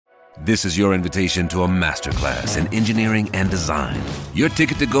This is your invitation to a masterclass in engineering and design. Your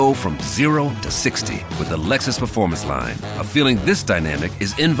ticket to go from 0 to 60 with the Lexus Performance Line. A feeling this dynamic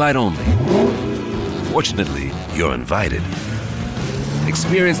is invite only. Fortunately, you're invited.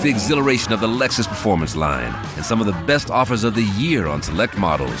 Experience the exhilaration of the Lexus Performance Line and some of the best offers of the year on select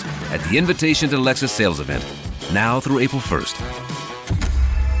models at the Invitation to Lexus sales event, now through April 1st.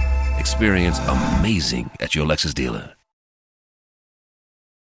 Experience amazing at your Lexus dealer.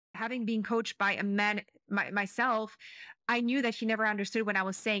 Having been coached by a man myself, I knew that he never understood when I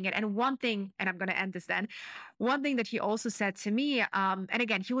was saying it. And one thing, and I'm going to end this then, one thing that he also said to me, and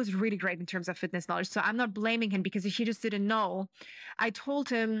again, he was really great in terms of fitness knowledge, so I'm not blaming him because he just didn't know. I told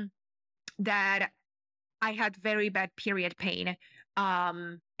him that I had very bad period pain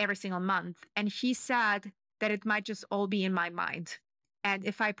every single month. And he said that it might just all be in my mind. And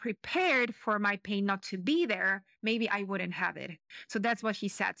if I prepared for my pain not to be there, maybe I wouldn't have it. So that's what he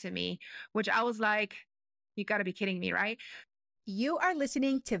said to me, which I was like, you got to be kidding me, right? You are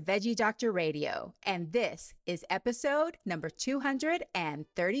listening to Veggie Doctor Radio, and this is episode number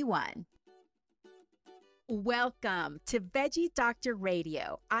 231. Welcome to Veggie Doctor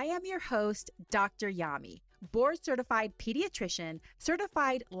Radio. I am your host, Dr. Yami, board-certified pediatrician,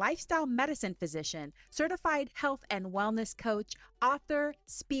 certified lifestyle medicine physician, certified health and wellness coach, author,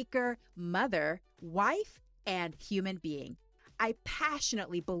 speaker, mother, wife, and human being. I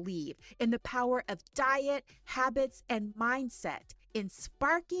passionately believe in the power of diet, habits, and mindset in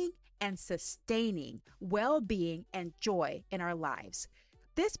sparking and sustaining well-being and joy in our lives.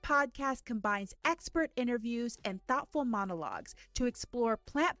 This podcast combines expert interviews and thoughtful monologues to explore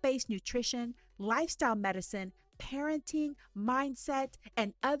plant-based nutrition, lifestyle medicine, parenting, mindset,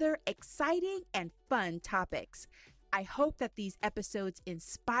 and other exciting and fun topics. I hope that these episodes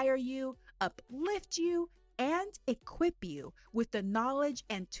inspire you, uplift you, and equip you with the knowledge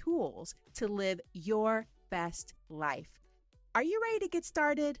and tools to live your best life. Are you ready to get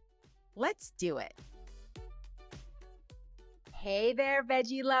started? Let's do it. Hey there,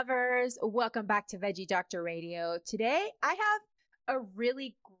 veggie lovers. Welcome back to Veggie Doctor Radio. Today, I have a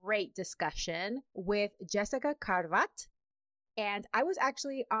really great discussion with Jessica Karwat. And I was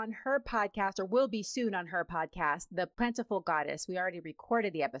actually on her podcast, or will be soon on her podcast, The Plentiful Goddess. We already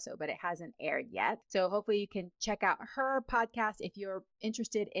recorded the episode, but it hasn't aired yet. So hopefully you can check out her podcast if you're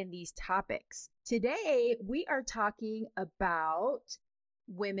interested in these topics. Today, we are talking about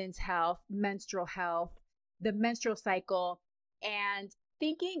women's health, the menstrual cycle, and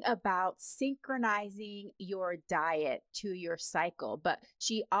thinking about synchronizing your diet to your cycle. But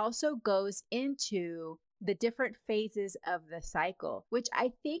she also goes into the different phases of the cycle, which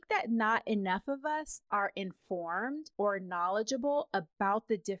I think that not enough of us are informed or knowledgeable about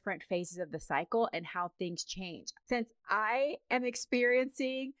the different phases of the cycle and how things change. Since I am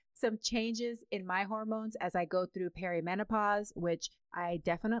experiencing some changes in my hormones as I go through perimenopause, which I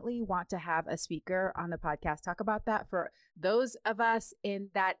definitely want to have a speaker on the podcast talk about that for those of us in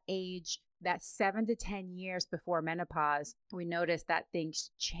that age, that 7 to 10 years before menopause. We notice that things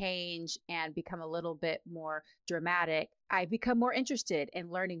change and become a little bit more dramatic. I become more interested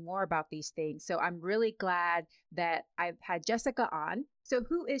in learning more about these things. So I'm really glad that I've had Jessica on. So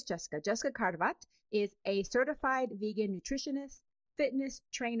who is Jessica? Jessica Karwat is a certified vegan nutritionist, fitness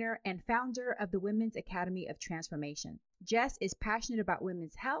trainer, and founder of the Women's Academy of Transformation. Jess is passionate about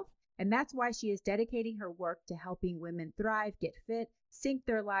women's health, and that's why she is dedicating her work to helping women thrive, get fit, sync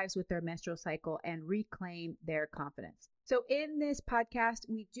their lives with their menstrual cycle, and reclaim their confidence. So in this podcast,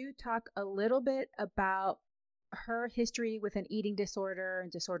 we do talk a little bit about her history with an eating disorder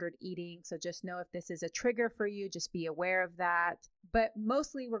and disordered eating. So just know if this is a trigger for you, just be aware of that. But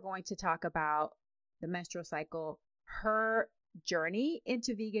mostly we're going to talk about the menstrual cycle, her journey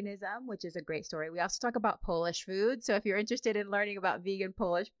into veganism, which is a great story. We also talk about Polish food. So if you're interested in learning about vegan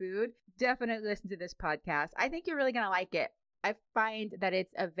Polish food, definitely listen to this podcast. I think you're really going to like it. I find that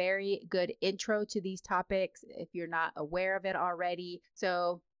it's a very good intro to these topics if you're not aware of it already.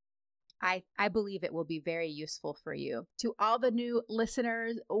 So I believe it will be very useful for you. To all the new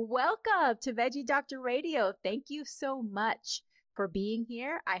listeners, welcome to Veggie Doctor Radio. Thank you so much for being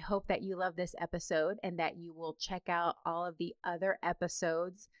here. I hope that you love this episode and that you will check out all of the other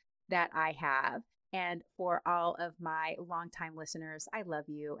episodes that I have. And for all of my longtime listeners, I love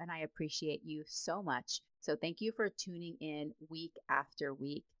you and I appreciate you so much. So thank you for tuning in week after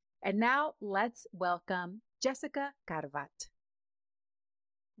week. And now let's welcome Jessica Karwat.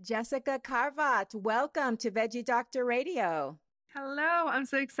 Jessica Karwat, welcome to Veggie Doctor Radio. Hello, I'm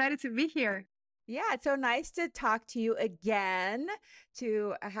so excited to be here. Yeah, it's so nice to talk to you again,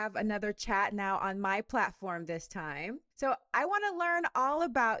 to have another chat now on my platform this time. So, I want to learn all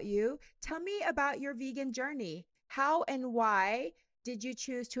about you. Tell me about your vegan journey. How and why did you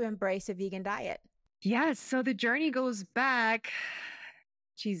choose to embrace a vegan diet? Yes. So the journey goes back,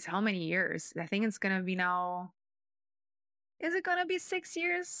 geez, how many years? I think it's going to be now. Is it gonna be 6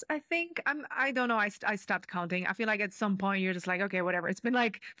 years? I think I don't know. I stopped counting. I feel like at some point you're just like, okay, whatever. It's been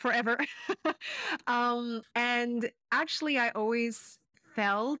like forever. And actually, I always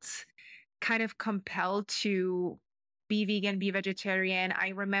felt kind of compelled to be vegan, be vegetarian. I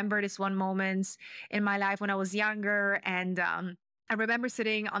remember this one moment in my life when I was younger, and I remember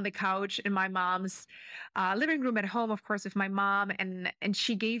sitting on the couch in my mom's living room at home, of course, with my mom, and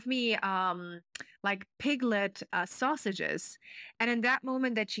she gave me like piglet sausages. And in that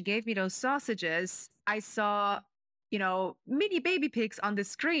moment that she gave me those sausages, I saw, mini baby pigs on the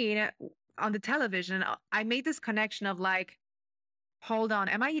screen on the television. I made this connection of like, hold on,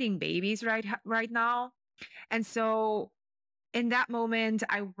 am I eating babies right now? And so in that moment,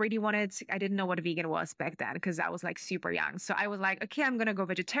 I didn't know what a vegan was back then because I was like super young. So I was like, okay, I'm going to go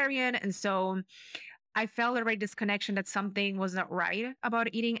vegetarian. And so I felt already this connection that something was not right about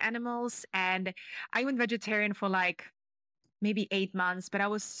eating animals. And I went vegetarian for like maybe 8 months, but I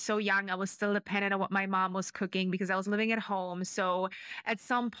was so young. I was still dependent on what my mom was cooking because I was living at home. So at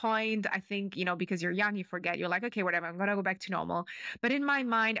some point, I think, because you're young, you forget. You're like, okay, whatever, I'm going to go back to normal. But in my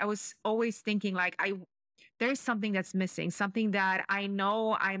mind, I was always thinking like, there's something that's missing, something that I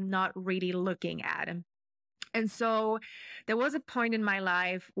know I'm not really looking at. And so there was a point in my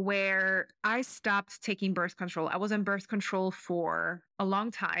life where I stopped taking birth control. I was on birth control for a long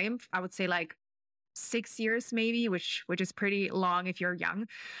time. I would say like 6 years maybe, which is pretty long if you're young.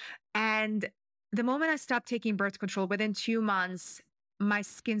 And the moment I stopped taking birth control, within 2 months, my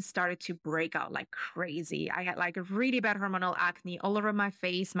skin started to break out like crazy. I had like a really bad hormonal acne all over my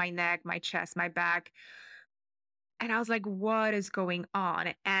face, my neck, my chest, my back. And I was like, what is going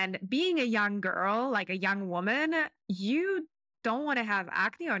on? And being a young girl, like a young woman, you don't want to have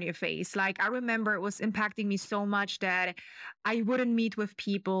acne on your face. Like, I remember it was impacting me so much that I wouldn't meet with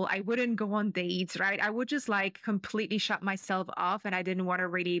people. I wouldn't go on dates, right? I would just like completely shut myself off and I didn't want to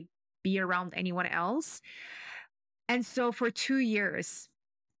really be around anyone else. And so for 2 years,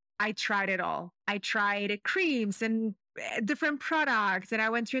 I tried it all. I tried creams and different products, and I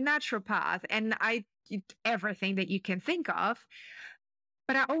went to a naturopath, and I did everything that you can think of.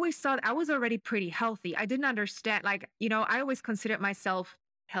 But I always thought I was already pretty healthy. I didn't understand, like, I always considered myself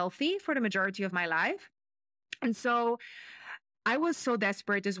healthy for the majority of my life. And so I was so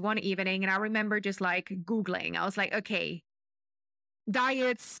desperate this one evening, and I remember just like Googling. I was like, okay,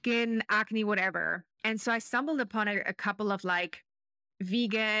 diet, skin, acne, whatever. And so I stumbled upon a couple of like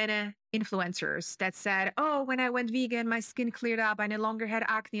vegan influencers that said, oh, when I went vegan, my skin cleared up. I no longer had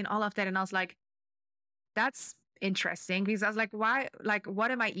acne and all of that. And I was like, that's interesting because I was like, why? Like,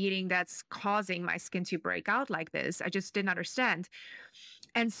 what am I eating that's causing my skin to break out like this? I just didn't understand.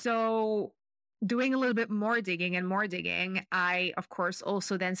 And so, doing a little bit more digging and more digging, I, of course,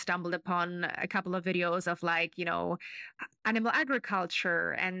 also then stumbled upon a couple of videos of like, animal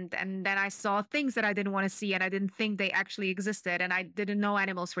agriculture. And then I saw things that I didn't want to see and I didn't think they actually existed. And I didn't know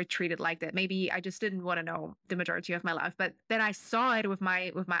animals were treated like that. Maybe I just didn't want to know the majority of my life. But then I saw it with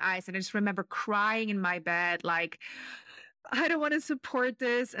my eyes and I just remember crying in my bed, like, I don't want to support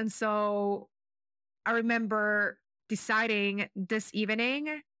this. And so I remember deciding this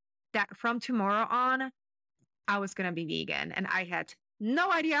evening that from tomorrow on, I was going to be vegan. And I had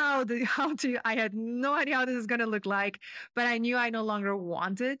no idea I had no idea how this is going to look like, but I knew I no longer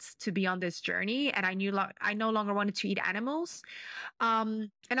wanted to be on this journey. And I knew I no longer wanted to eat animals. And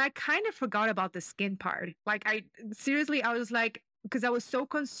I kind of forgot about the skin part. Like I was like, because I was so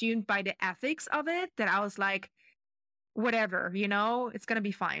consumed by the ethics of it that I was like, whatever, it's going to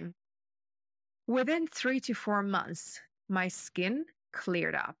be fine. Within 3 to 4 months, my skin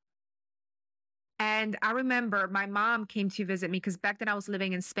cleared up. And I remember my mom came to visit me because back then I was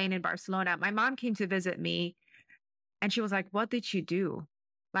living in Spain, in Barcelona. My mom came to visit me and she was like, what did you do?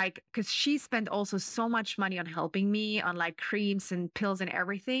 Like, because she spent also so much money on helping me on like creams and pills and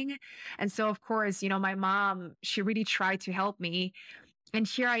everything. And so, of course, my mom, she really tried to help me. And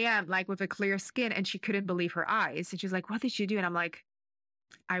here I am, like with a clear skin, and she couldn't believe her eyes. And she's like, what did you do? And I'm like,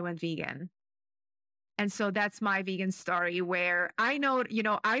 I went vegan. And so that's my vegan story where I know,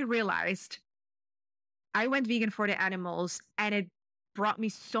 I realized I went vegan for the animals and it brought me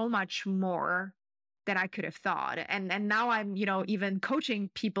so much more than I could have thought. And now I'm, even coaching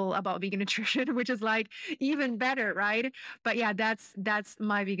people about vegan nutrition, which is like even better, right? But yeah, that's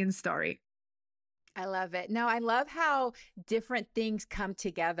my vegan story. I love it. No, I love how different things come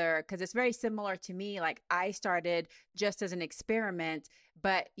together because it's very similar to me. Like I started just as an experiment,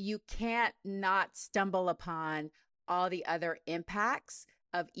 but you can't not stumble upon all the other impacts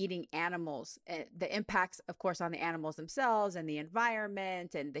of eating animals. The impacts, of course, on the animals themselves and the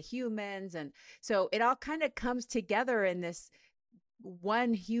environment and the humans. And so it all kind of comes together in this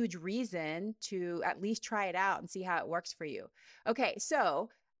one huge reason to at least try it out and see how it works for you. Okay, so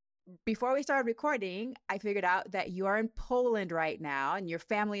before we started recording, I figured out that you are in Poland right now and your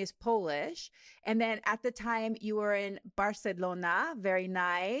family is Polish. And then at the time you were in Barcelona. Very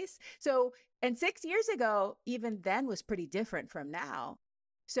nice. So, and 6 years ago, even then was pretty different from now.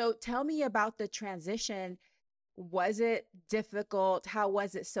 So tell me about the transition. Was it difficult? How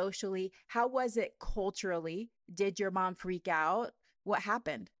was it socially? How was it culturally? Did your mom freak out? What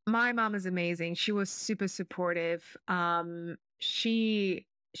happened? My mom is amazing. She was super supportive. She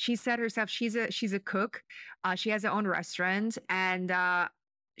said herself she's a cook. She has her own restaurant, and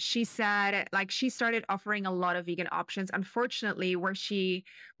she said like she started offering a lot of vegan options. Unfortunately, where she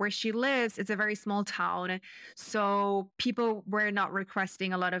lives, it's a very small town, so people were not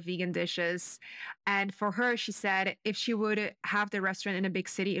requesting a lot of vegan dishes. And for her, she said if she would have the restaurant in a big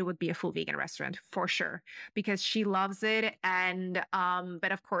city, it would be a full vegan restaurant for sure because she loves it. And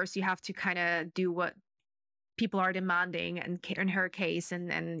but of course, you have to kind of do what people are demanding. And in her case,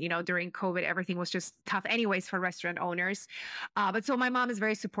 and during COVID, everything was just tough anyways for restaurant owners. But so my mom is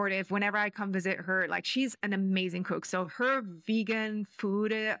very supportive. Whenever I come visit her, like she's an amazing cook, so her vegan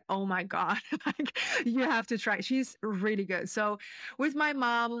food, oh my god, like you have to try. She's really good. So with my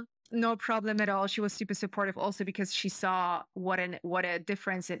mom, no problem at all. She was super supportive also because she saw what a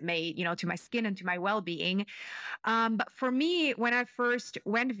difference it made, to my skin and to my well-being. But for me, when I first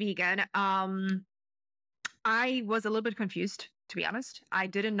went vegan, I was a little bit confused, to be honest. I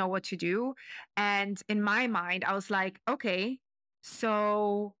didn't know what to do. And in my mind, I was like, okay,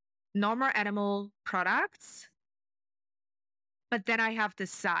 so no more animal products, but then I have the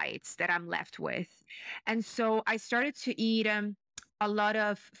sides that I'm left with. And so I started to eat a lot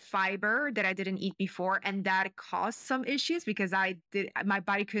of fiber that I didn't eat before, and that caused some issues because my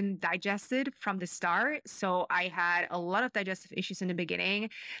body couldn't digest it from the start. So I had a lot of digestive issues in the beginning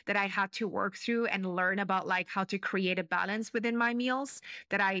that I had to work through and learn about like how to create a balance within my meals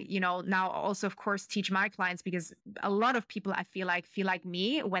that I, now also of course teach my clients because a lot of people I feel like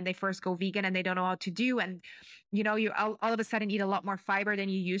me when they first go vegan and they don't know how to do. And you all of a sudden eat a lot more fiber than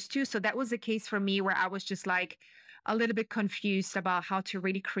you used to. So that was the case for me where I was just like a little bit confused about how to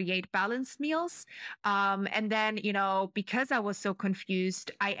really create balanced meals. And then, because I was so confused,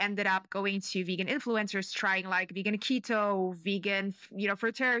 I ended up going to vegan influencers, trying like vegan keto, vegan,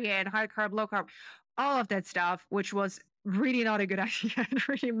 fruitarian, high carb, low carb, all of that stuff, which was really not a good idea and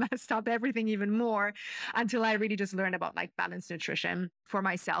really messed up everything even more until I really just learned about like balanced nutrition for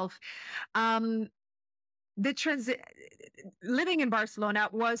myself. Um, the transit living in Barcelona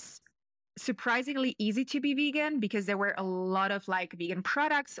was surprisingly easy to be vegan because there were a lot of like vegan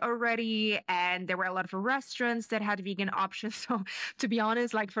products already, and there were a lot of restaurants that had vegan options. So to be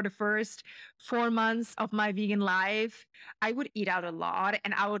honest, like for the first 4 months of my vegan life, I would eat out a lot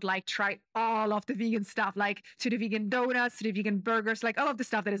and I would like try all of the vegan stuff, like to the vegan donuts, to the vegan burgers, like all of the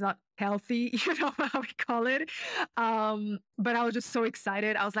stuff that is not healthy, how we call it. But I was just so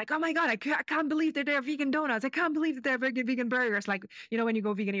excited. I was like, oh my God, I can't believe that they're vegan donuts. I can't believe that they're vegan burgers. Like, when you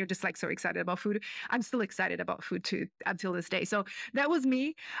go vegan, you're just like so excited about food. I'm still excited about food too until this day. So that was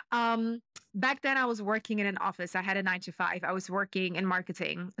me. Back then I was working in an office. I had a 9 to 5. I was working in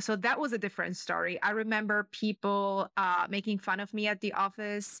marketing. So that was a different story. I remember people making fun of me at the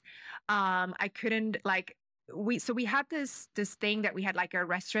office. I couldn't like we had this thing that we had like a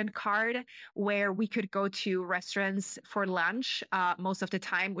restaurant card where we could go to restaurants for lunch most of the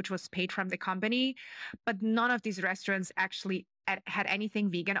time, which was paid from the company, but none of these restaurants actually had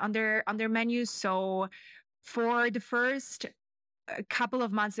anything vegan on their menus. So for the first couple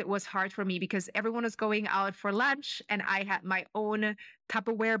of months it was hard for me because everyone was going out for lunch and I had my own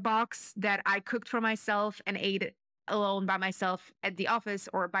Tupperware box that I cooked for myself and ate alone by myself at the office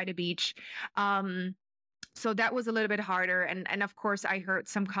or by the beach. So that was a little bit harder. And of course, I heard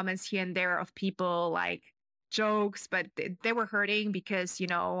some comments here and there of people like jokes, but they were hurting because,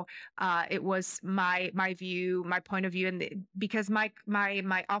 it was my view, my point of view. And because my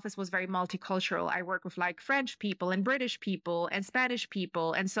office was very multicultural, I work with like French people and British people and Spanish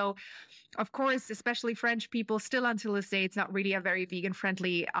people. And so, of course, especially French people, still until this day, it's not really a very vegan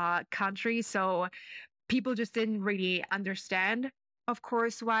friendly country. So people just didn't really understand, of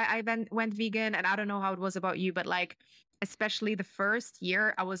course, why I went vegan. And I don't know how it was about you, but like, especially the first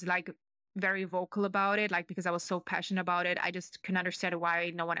year, I was like very vocal about it, like because I was so passionate about it. I just couldn't understand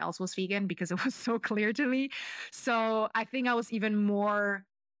why no one else was vegan because it was so clear to me. So I think I was even more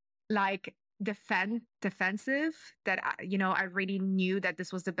like defensive that I really knew that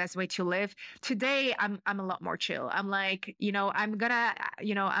this was the best way to live. Today I'm a lot more chill. I'm like, I'm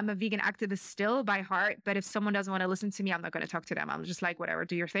a vegan activist still by heart, but if someone doesn't want to listen to me, I'm not going to talk to them. I'm just like, whatever,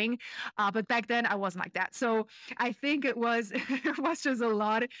 do your thing. But back then I wasn't like that. So I think it was it was just a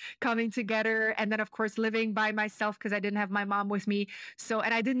lot coming together, and then of course living by myself because I didn't have my mom with me. So,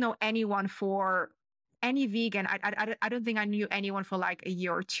 and I didn't know anyone for any vegan. I don't think I knew anyone for like a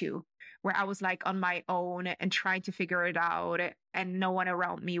year or two, where I was like on my own and trying to figure it out, and no one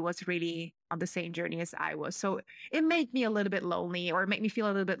around me was really on the same journey as I was. So it made me a little bit lonely, or made me feel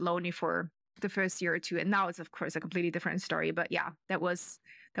a little bit lonely for the first year or two. And now it's of course a completely different story. But yeah, that was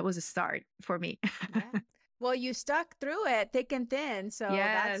a start for me. Yeah. Well, you stuck through it thick and thin. So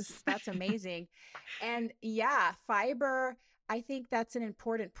Yes. that's amazing. And yeah, fiber, I think that's an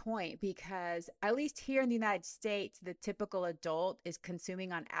important point because at least here in the United States, the typical adult is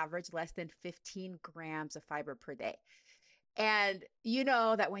consuming on average less than 15 grams of fiber per day. And you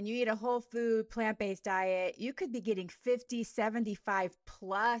know that when you eat a whole food, plant-based diet, you could be getting 50, 75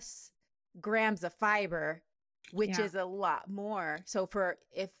 plus grams of fiber, which Yeah. is a lot more. So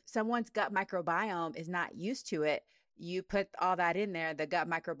if someone's gut microbiome is not used to it, you put all that in there, the gut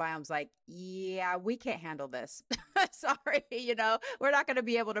microbiome's like, yeah, we can't handle this. Sorry, we're not going to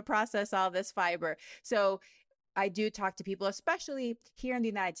be able to process all this fiber. So I do talk to people, especially here in the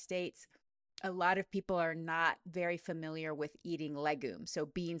United States. A lot of people are not very familiar with eating legumes. So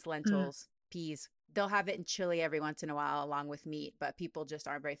beans, lentils, peas, they'll have it in chili every once in a while along with meat, but people just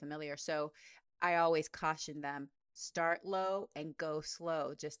aren't very familiar. So I always caution them, start low and go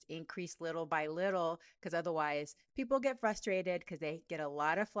slow. Just increase little by little, because otherwise people get frustrated because they get a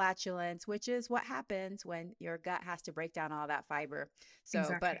lot of flatulence, which is what happens when your gut has to break down all that fiber. So,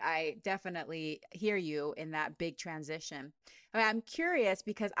 Exactly. but I definitely hear you in that big transition. I'm curious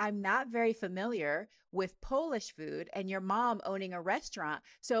because I'm not very familiar with Polish food and your mom owning a restaurant.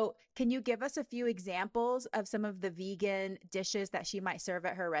 So can you give us a few examples of some of the vegan dishes that she might serve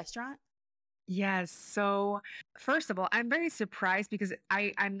at her restaurant? Yes. So first of all, I'm very surprised because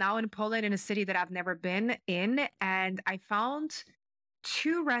I'm now in Poland, in a city that I've never been in, and I found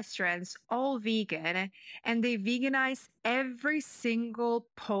two restaurants, all vegan, and they veganize every single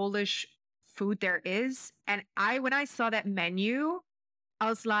Polish food there is. And when I saw that menu, I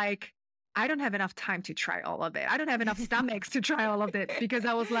was like, I don't have enough time to try all of it. I don't have enough stomachs to try all of it, because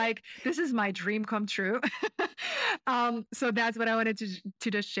I was like, this is my dream come true. So that's what I wanted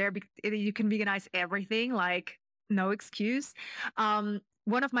to just share. You can veganize everything, like no excuse.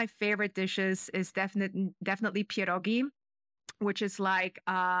 One of my favorite dishes is definitely pierogi, which is like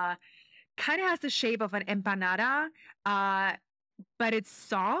kind of has the shape of an empanada, uh, but it's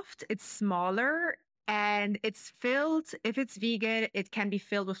soft, it's smaller, and it's filled, if it's vegan, it can be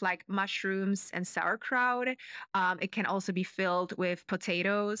filled with like mushrooms and sauerkraut. It can also be filled with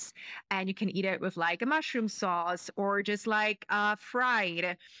potatoes, and you can eat it with like a mushroom sauce, or just like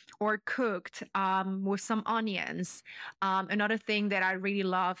fried or cooked with some onions. Another thing that I really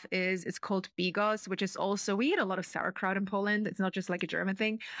love is it's called bigos, which is also, we eat a lot of sauerkraut in Poland. It's not just like a German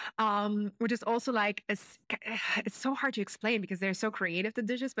thing, which is also like it's so hard to explain because they're so creative, the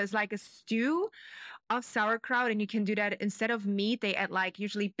dishes, but it's like a stew of sauerkraut, and you can do that instead of meat. They add like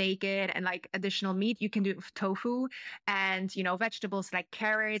usually bacon and like additional meat. You can do it with tofu and vegetables like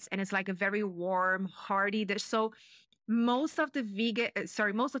carrots, and it's like a very warm, hearty dish. So most of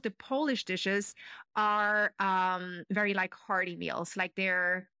the Polish dishes are very like hearty meals. Like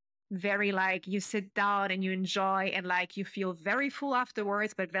they're very like you sit down and you enjoy, and like you feel very full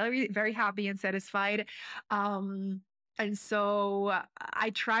afterwards, but very, very happy and satisfied. And so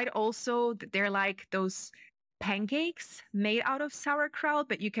I tried also, they're like those pancakes made out of sauerkraut,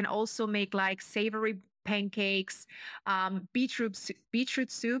 but you can also make like savory pancakes.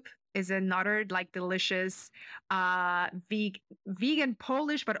 Beetroot soup is another like delicious vegan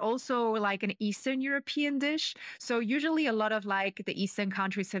Polish, but also like an Eastern European dish. So usually a lot of like the Eastern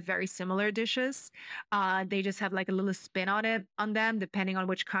countries have very similar dishes. They just have like a little spin on them, depending on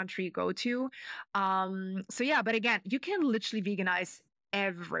which country you go to. So yeah, but again, you can literally veganize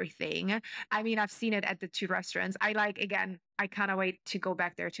everything. I mean, I've seen it at the two restaurants. I cannot wait to go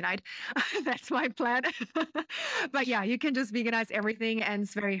back there tonight. That's my plan. But yeah, you can just veganize everything, and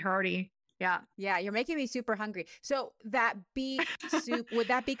it's very hearty. Yeah. Yeah, you're making me super hungry. So that beet soup, would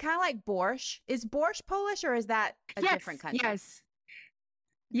that be kind of like borscht? Is borscht Polish or is that a Yes. different country? Yes.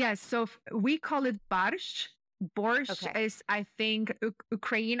 Yes. So we call it barszcz, Borscht Okay. is, I think,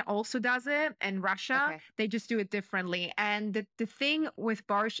 Ukraine also does it, and Russia. Okay. They just do it differently. And the thing with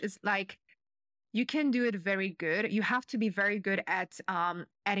borscht is like, you can do it very good. You have to be very good at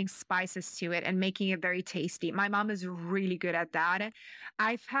adding spices to it and making it very tasty. My mom is really good at that.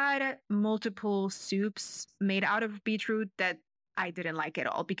 I've had multiple soups made out of beetroot that I didn't like at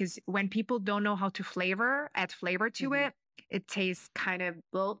all, because when people don't know how to add flavor to Mhm. it, it tastes kind of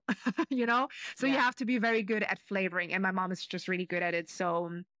well, you know? So you Yeah. have to be very good at flavoring. And my mom is just really good at it.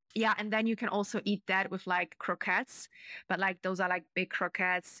 So yeah, and then you can also eat that with like croquettes, but like those are like big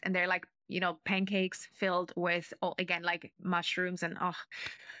croquettes, and they're like, pancakes filled with, again, like mushrooms and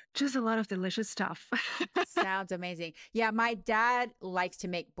just a lot of delicious stuff. Sounds amazing. Yeah, my dad likes to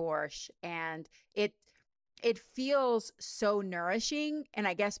make borscht, and it it feels so nourishing. And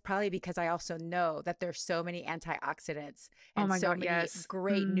I guess probably because I also know that there's so many antioxidants Oh and my so God, many yes.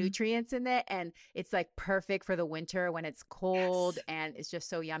 great nutrients in it. And it's like perfect for the winter when it's cold, Yes. and it's just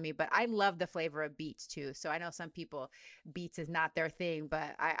so yummy. But I love the flavor of beets too. So I know some people, beets is not their thing,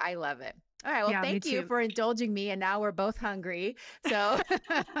 but I love it. All right. Well, Yeah, me thank you too. for indulging me. And now we're both hungry. So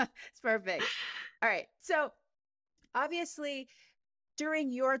it's perfect. All right. So obviously,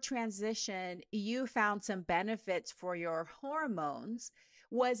 during your transition, you found some benefits for your hormones.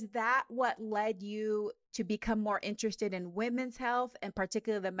 Was that what led you to become more interested in women's health, and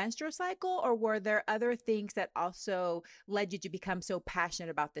particularly the menstrual cycle? Or were there other things that also led you to become so passionate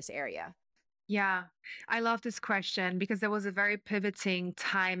about this area? Yeah, I love this question because there was a very pivoting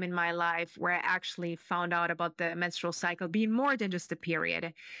time in my life where I actually found out about the menstrual cycle being more than just a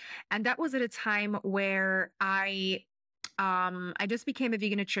period. And that was at a time where I just became a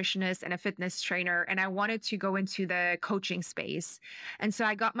vegan nutritionist and a fitness trainer, and I wanted to go into the coaching space. And so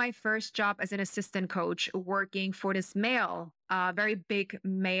I got my first job as an assistant coach working for this very big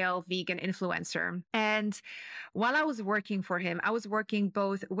male vegan influencer. And while I was working for him, I was working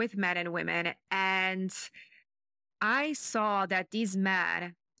both with men and women. And I saw that these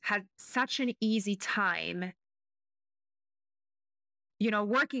men had such an easy time,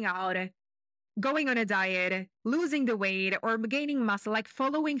 working out, going on a diet, losing the weight, or gaining muscle, like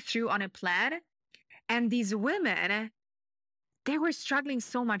following through on a plan. And these women, they were struggling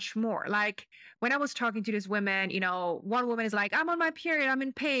so much more. Like when I was talking to these women, one woman is like, I'm on my period, I'm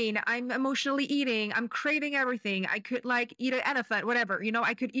in pain, I'm emotionally eating, I'm craving everything. I could like eat an elephant, whatever,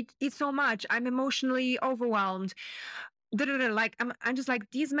 I could eat so much. I'm emotionally overwhelmed. Like I'm just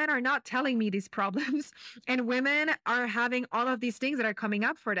like, these men are not telling me these problems. And women are having all of these things that are coming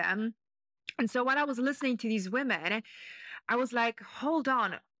up for them. And so when I was listening to these women, I was like, hold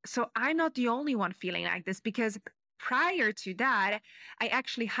on. So I'm not the only one feeling like this, because prior to that, I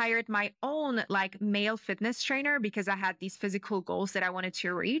actually hired my own like male fitness trainer because I had these physical goals that I wanted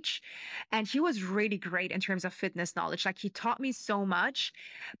to reach. And he was really great in terms of fitness knowledge. Like he taught me so much,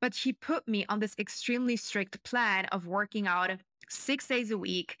 but he put me on this extremely strict plan of working out 6 days a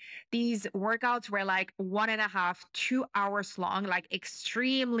week. These workouts were like 1.5, 2 hours long, like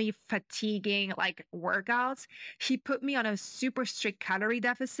extremely fatiguing, like workouts. He put me on a super strict calorie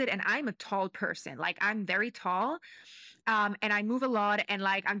deficit, and I'm a tall person. Like I'm very tall. And I move a lot, and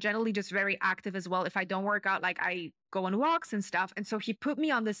like I'm generally just very active as well. If I don't work out, like I go on walks and stuff. And so he put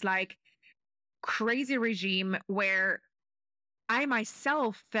me on this like crazy regime where I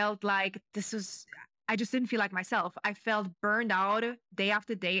myself felt like I just didn't feel like myself. I felt burned out day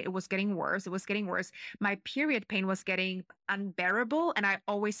after day. It was getting worse. It was getting worse. My period pain was getting unbearable. And I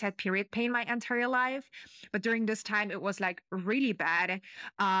always had period pain my entire life. But during this time, it was like really bad.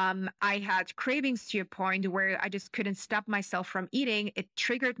 I had cravings to a point where I just couldn't stop myself from eating. It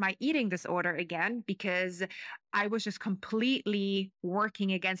triggered my eating disorder again because I was just completely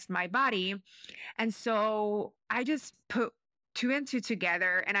working against my body. And so I just put two and two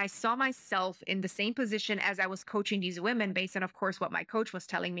together, and I saw myself in the same position as I was coaching these women based on, of course, what my coach was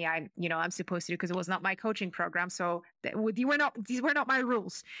telling me I'm supposed to do, because it was not my coaching program. So these were not my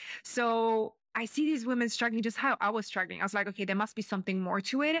rules. So I see these women struggling just how I was struggling. I was like, okay, there must be something more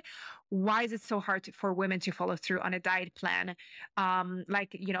to it. Why is it so hard for women to follow through on a diet plan?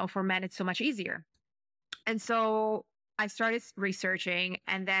 For men, it's so much easier. And so I started researching,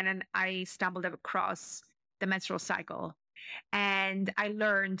 and then I stumbled across the menstrual cycle. And I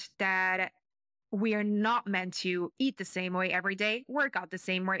learned that we are not meant to eat the same way every day, work out the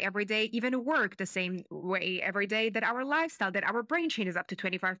same way every day, even work the same way every day, that our lifestyle, that our brain changes up to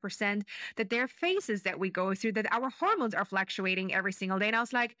 25%, that there are phases that we go through, that our hormones are fluctuating every single day. And I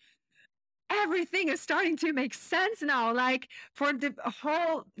was like, everything is starting to make sense now. Like for the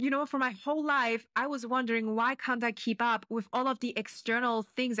whole, for my whole life, I was wondering, why can't I keep up with all of the external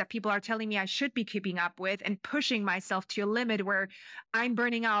things that people are telling me I should be keeping up with, and pushing myself to a limit where I'm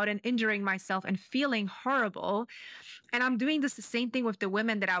burning out and injuring myself and feeling horrible. And I'm doing the same thing with the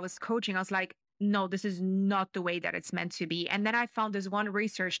women that I was coaching. I was like, no, this is not the way that it's meant to be. And then I found this one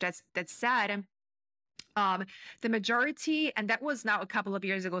research that said, the majority, and that was now a couple of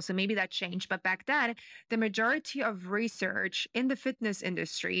years ago, so maybe that changed, but back then, the majority of research in the fitness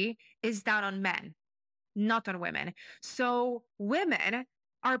industry is done on men, not on women. So women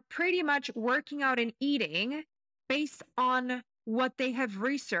are pretty much working out and eating based on what they have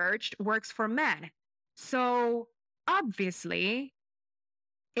researched works for men. So obviously,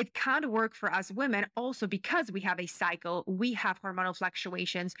 it can't work for us women also because we have a cycle, we have hormonal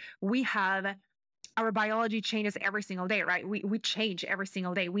fluctuations, we have our biology changes every single day, right? We change every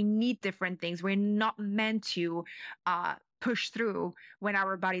single day. We need different things. We're not meant to push through when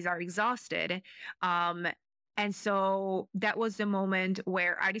our bodies are exhausted. And so that was the moment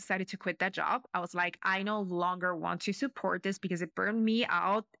where I decided to quit that job. I was like, I no longer want to support this because it burned me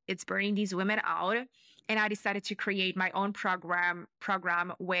out. It's burning these women out. And I decided to create my own program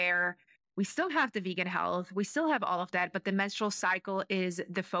where we still have the vegan health, we still have all of that, but the menstrual cycle is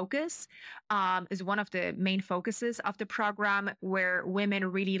the focus, is one of the main focuses of the program, where women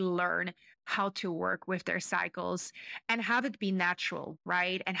really learn how to work with their cycles and have it be natural,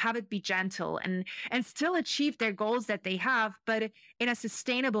 right? And have it be gentle and still achieve their goals that they have, but in a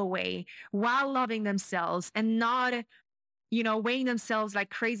sustainable way, while loving themselves and not weighing themselves like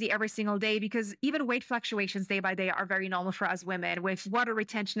crazy every single day, because even weight fluctuations day by day are very normal for us women with water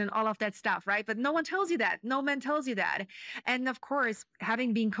retention and all of that stuff, right? But no one tells you that. No man tells you that. And of course,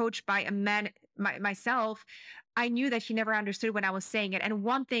 having been coached by a man myself, I knew that he never understood when I was saying it. And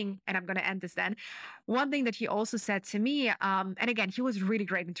one thing, and I'm going to end this then, one thing that he also said to me, and again, he was really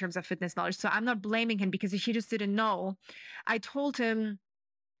great in terms of fitness knowledge, so I'm not blaming him because he just didn't know. I told him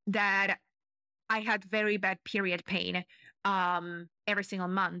that I had very bad period pain every single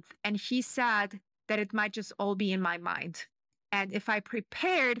month. And he said that it might just all be in my mind. And if I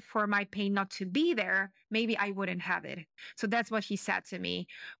prepared for my pain not to be there, maybe I wouldn't have it. So that's what he said to me,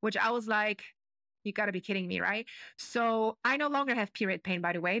 which I was like, you got to be kidding me, right? So I no longer have period pain,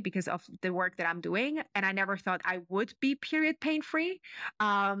 by the way, because of the work that I'm doing. And I never thought I would be period pain free.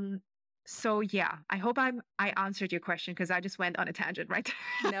 So yeah, I hope I answered your question, because I just went on a tangent, right?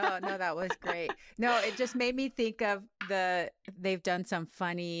 No, that was great. No, it just made me think of they've done some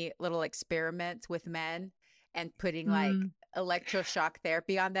funny little experiments with men and putting like electroshock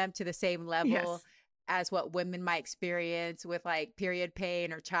therapy on them to the same level as what women might experience with like period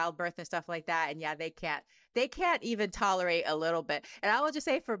pain or childbirth and stuff like that. And yeah, they can't even tolerate a little bit. And I will just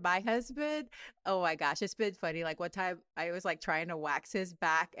say, for my husband, oh my gosh, it's been funny. Like one time I was like trying to wax his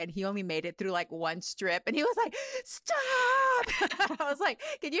back and he only made it through like one strip and he was like, stop. I was like,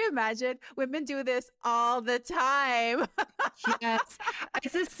 can you imagine? Women do this all the time. Yes,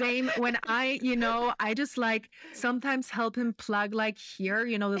 it's the same when I just like sometimes help him plug like here,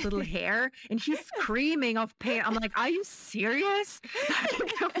 the little hair, and he's screaming of pain. I'm like, are you serious?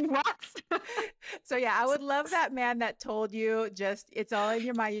 What? So yeah, I would love that man that told you just it's all in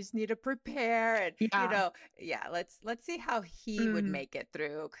your mind. You just need to prepare, and let's see how he would make it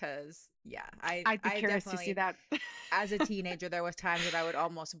through. Because I'd be curious to see that. As a teenager, there was times that I would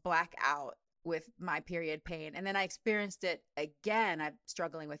almost black out with my period pain, and then I experienced it again. I'm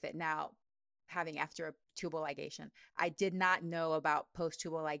struggling with it now, having after a tubal ligation. I did not know about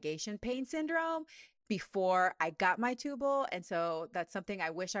post-tubal ligation pain syndrome before I got my tubal. And so that's something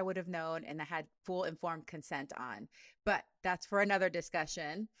I wish I would have known and I had full informed consent on. But that's for another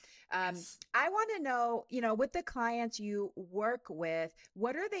discussion. Yes. I want to know, with the clients you work with,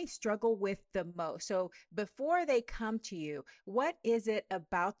 what do they struggle with the most? So before they come to you, what is it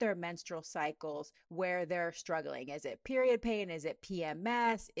about their menstrual cycles where they're struggling? Is it period pain? Is it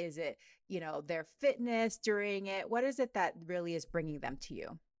PMS? Is it, their fitness during it? What is it that really is bringing them to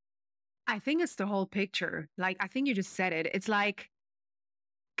you? I think it's the whole picture. Like, I think you just said it. It's like,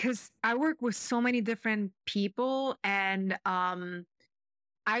 because I work with so many different people, and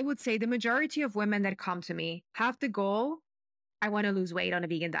I would say the majority of women that come to me have the goal, I want to lose weight on a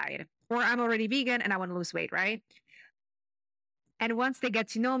vegan diet, or I'm already vegan and I want to lose weight, right? And once they get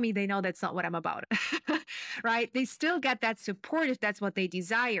to know me, they know that's not what I'm about, right? They still get that support if that's what they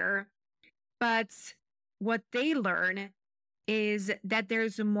desire. But what they learn is that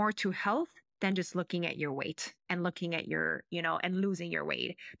there's more to health than just looking at your weight and looking at your, and losing your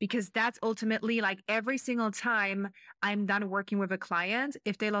weight. Because that's ultimately, like, every single time I'm done working with a client,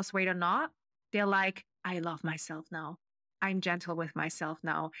 if they lost weight or not, They're like, I love myself now. I'm gentle with myself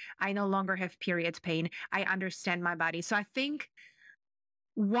now. I no longer have period pain. I understand my body. So I think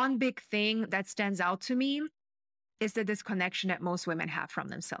one big thing that stands out to me is the disconnection that most women have from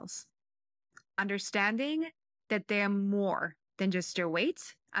themselves. Understanding that they're more than just their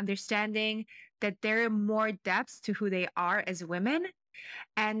weight, understanding that there are more depths to who they are as women,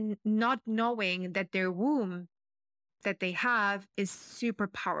 and not knowing that their womb that they have is super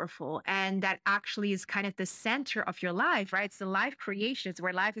powerful, and that actually is kind of the center of your life, right? It's the life creation, it's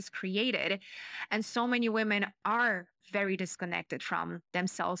where life is created. And so many women are very disconnected from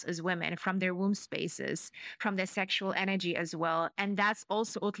themselves as women, from their womb spaces, from their sexual energy as well. And that's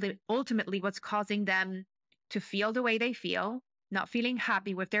also ultimately what's causing them to feel the way they feel, not feeling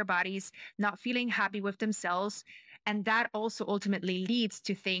happy with their bodies, not feeling happy with themselves. And that also ultimately leads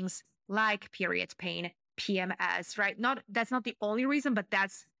to things like period pain, PMS, right? That's not the only reason, but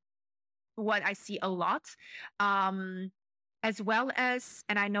that's what I see a lot. As well as,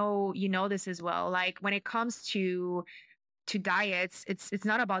 and I know you know this as well, like when it comes to diets, it's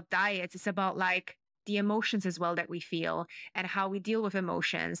not about diets, it's about like the emotions as well that we feel, and how we deal with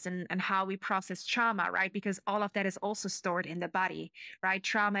emotions, and how we process trauma, right? Because all of that is also stored in the body, right?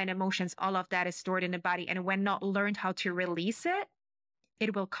 Trauma and emotions, all of that is stored in the body. And when not learned how to release it,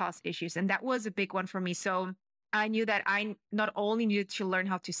 it will cause issues. And that was a big one for me. So I knew that I not only needed to learn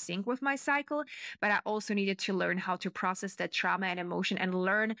how to sync with my cycle, but I also needed to learn how to process that trauma and emotion, and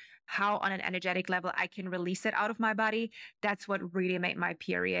learn how on an energetic level I can release it out of my body. That's what really made my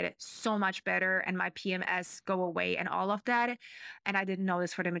period so much better, and my PMS go away, and all of that. And I didn't know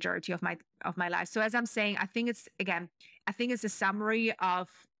this for the majority of my life. So as I'm saying, I think it's a summary of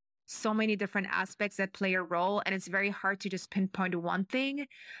so many different aspects that play a role. And it's very hard to just pinpoint one thing,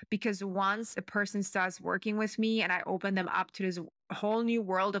 because once a person starts working with me and I open them up to this whole new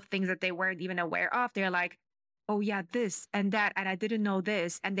world of things that they weren't even aware of, they're like, oh yeah, this and that, and I didn't know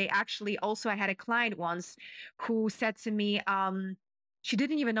this. And they actually also, I had a client once who said to me, she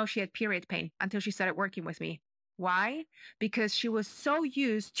didn't even know she had period pain until she started working with me. Why? Because she was so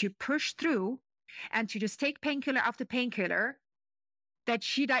used to push through and to just take painkiller after painkiller, that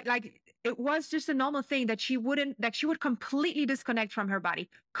she died. Like, it was just a normal thing that she would completely disconnect from her body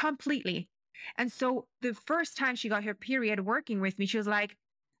completely. And so the first time she got her period working with me, she was like,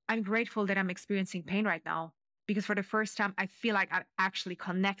 I'm grateful that I'm experiencing pain right now, because for the first time I feel like I'm actually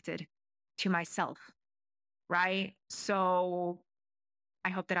connected to myself, right? So I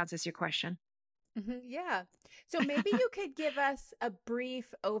hope that answers your question. Yeah. So maybe you could give us a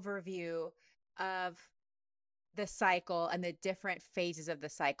brief overview of the cycle and the different phases of the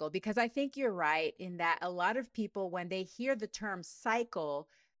cycle, because I think you're right in that a lot of people, when they hear the term cycle,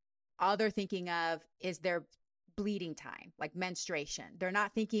 all they're thinking of is their bleeding time, like menstruation. They're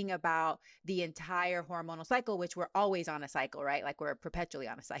not thinking about the entire hormonal cycle, which we're always on a cycle, right? Like we're perpetually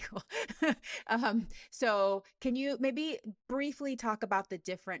on a cycle. So can you maybe briefly talk about the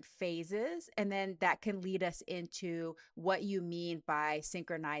different phases, and then that can lead us into what you mean by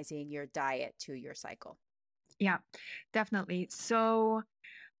synchronizing your diet to your cycle? Yeah, definitely. So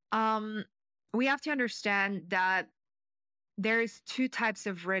we have to understand that there's two types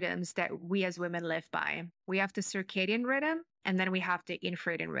of rhythms that we as women live by. We have the circadian rhythm, and then we have the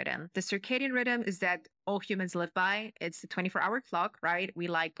infradian rhythm. The circadian rhythm is that all humans live by. It's the 24-hour clock, right? We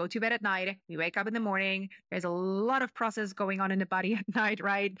like go to bed at night, we wake up in the morning. There's a lot of process going on in the body at night,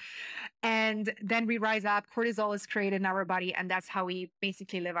 right? And then we rise up, cortisol is created in our body, and that's how we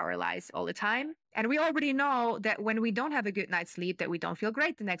basically live our lives all the time. And we already know that when we don't have a good night's sleep, that we don't feel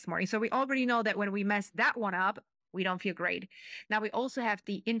great the next morning. So we already know that when we mess that one up, we don't feel great. Now we also have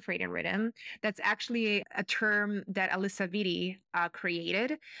the infradian rhythm. That's actually a term that Alyssa Vitti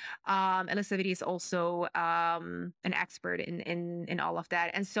created. Alyssa Vitti is also an expert in all of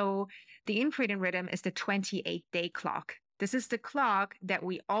that. And so the infradian rhythm is the 28-day clock. This is the clock that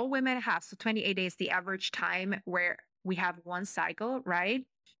we all women have. So 28 days, the average time where we have one cycle, right?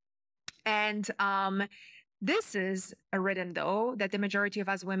 And this is a rhythm, though, that the majority of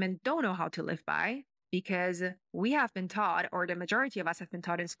us women don't know how to live by, because we have been taught, or the majority of us have been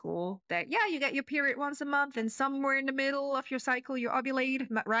taught in school, that, yeah, you get your period once a month, and somewhere in the middle of your cycle, you ovulate,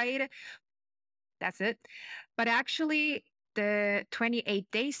 right? That's it. But actually, the 28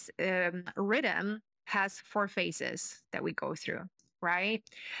 days rhythm has 4 phases that we go through, right?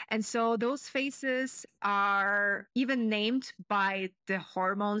 And so those phases are even named by the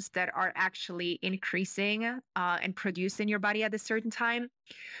hormones that are actually increasing and produced in your body at a certain time.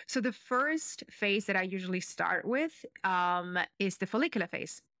 So the first phase that I usually start with is the follicular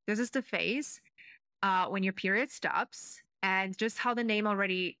phase. This is the phase when your period stops. And just how the name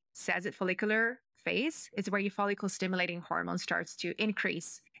already says it, follicular phase, is where your follicle stimulating hormone starts to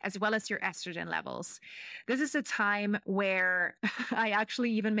increase, as well as your estrogen levels. This is a time where I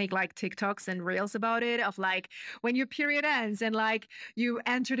actually even make like TikToks and reels about it, of like when your period ends and like you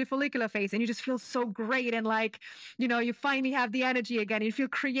enter the follicular phase and you just feel so great, and like, you know, you finally have the energy again, you feel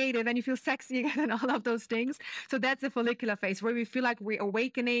creative and you feel sexy again and all of those things. So that's the follicular phase where we feel like we're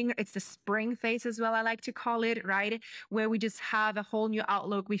awakening. It's the spring phase as well, I like to call it, right? Where we just have a whole new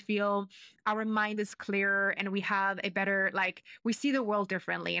outlook. We feel our mind is clearer and we have a better, like, we see the world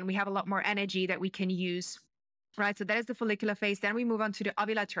differently and we have a lot more energy that we can use. Right. So that is the follicular phase. Then we move on to the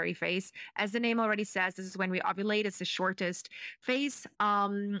ovulatory phase. As the name already says, this is when we ovulate. It's the shortest phase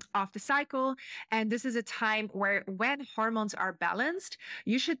of the cycle. And this is a time where when hormones are balanced,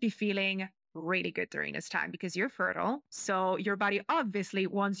 you should be feeling really good during this time because you're fertile. So your body obviously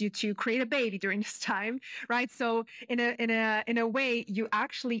wants you to create a baby during this time, right? So in a way, you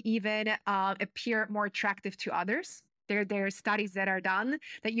actually even appear more attractive to others. There are studies that are done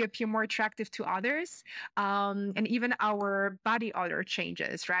that you appear more attractive to others, and even our body odor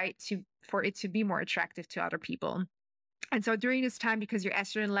changes, right? For it to be more attractive to other people. And so during this time, because your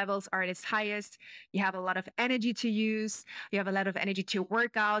estrogen levels are at its highest, you have a lot of energy to use. You have a lot of energy to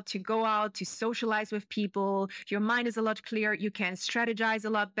work out, to go out, to socialize with people. Your mind is a lot clearer. You can strategize a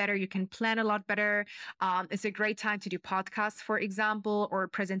lot better. You can plan a lot better. It's a great time to do podcasts, for example, or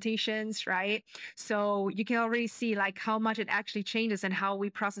presentations, right? So you can already see like how much it actually changes and how we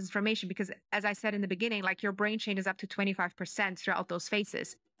process information. Because as I said in the beginning, like your brain changes up to 25% throughout those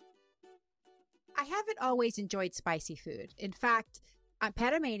phases. I haven't always enjoyed spicy food. In fact, I'm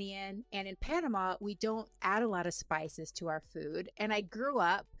Panamanian, and in Panama, we don't add a lot of spices to our food. And I grew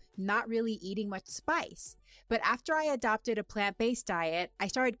up not really eating much spice. But after I adopted a plant-based diet, I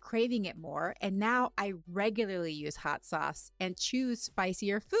started craving it more. And now I regularly use hot sauce and choose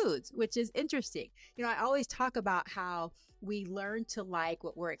spicier foods, which is interesting. You know, I always talk about how we learn to like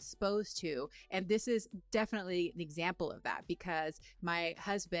what we're exposed to. And this is definitely an example of that because my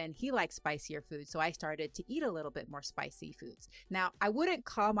husband, he likes spicier food. So I started to eat a little bit more spicy foods. Now, I wouldn't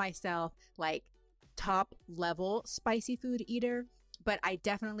call myself like top level spicy food eater, but I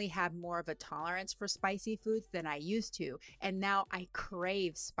definitely have more of a tolerance for spicy foods than I used to. And now I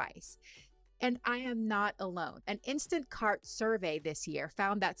crave spice. And I am not alone. An Instant Cart survey this year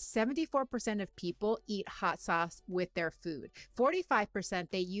found that 74% of people eat hot sauce with their food.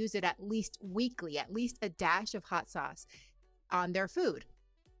 45% they use it at least weekly, at least a dash of hot sauce on their food.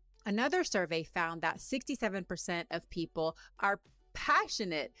 Another survey found that 67% of people are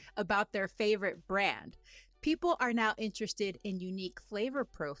passionate about their favorite brand. People are now interested in unique flavor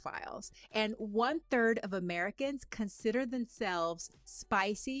profiles, and 1/3 of Americans consider themselves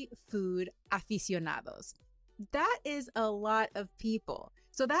spicy food aficionados. That is a lot of people.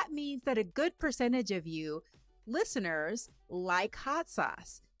 So that means that a good percentage of you listeners like hot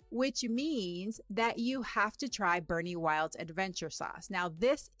sauce, which means that you have to try Bernie Wild's Adventure Sauce. Now,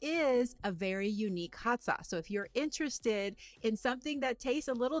 this is a very unique hot sauce. So if you're interested in something that tastes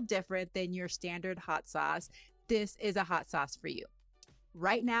a little different than your standard hot sauce, this is a hot sauce for you.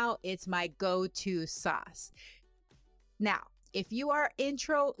 Right now, it's my go-to sauce. Now, if you are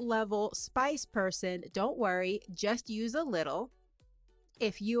intro level spice person, don't worry, just use a little.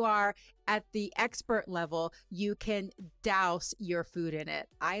 If you are at the expert level, you can douse your food in it.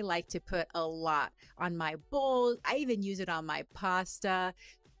 I like to put a lot on my bowl. I even use it on my pasta.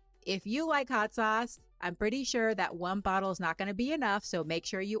 If you like hot sauce, I'm pretty sure that one bottle is not going to be enough, so make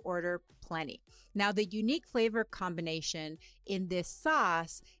sure you order plenty. Now, the unique flavor combination in this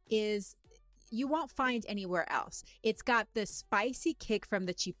sauce is you won't find anywhere else. It's got the spicy kick from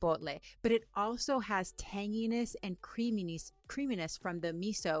the chipotle, but it also has tanginess and creaminess from the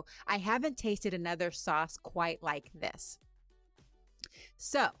miso. I haven't tasted another sauce quite like this.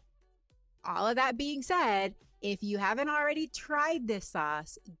 So, all of that being said, if you haven't already tried this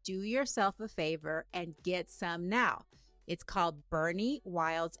sauce, do yourself a favor and get some now. It's called Bernie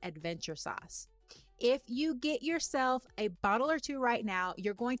Wild's Adventure Sauce. If you get yourself a bottle or two right now,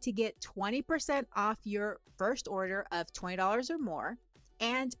 you're going to get 20% off your first order of $20 or more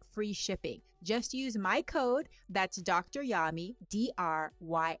and free shipping. Just use my code. That's Dr. Yami,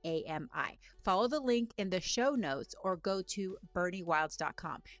 DRYAMI. Follow the link in the show notes or go to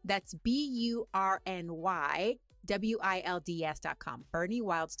BernieWilds.com. That's BURNYWILDS.com,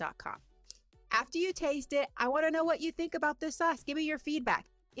 BernieWilds.com. After you taste it, I want to know what you think about this sauce. Give me your feedback.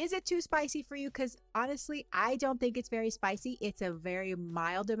 Is it too spicy for you? Because honestly, I don't think it's very spicy. It's a very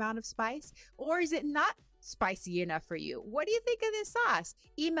mild amount of spice. Or is it not spicy enough for you? What do you think of this sauce?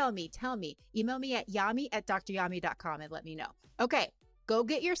 Email me, tell me. Email me at yami@dryami.com and let me know. Okay, Go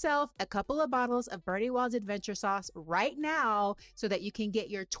get yourself a couple of bottles of Bernie Wald's Adventure Sauce right now so that you can get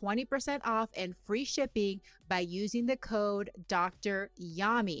your 20% off and free shipping by using the code Dr.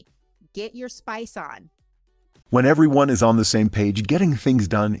 Yami. Get your spice on. When everyone is on the same page, getting things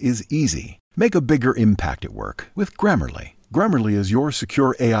done is easy. Make a bigger impact at work with Grammarly. Grammarly is your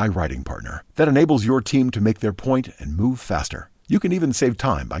secure AI writing partner that enables your team to make their point and move faster. You can even save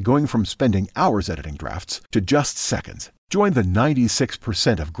time by going from spending hours editing drafts to just seconds. Join the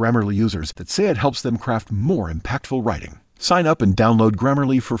 96% of Grammarly users that say it helps them craft more impactful writing. Sign up and download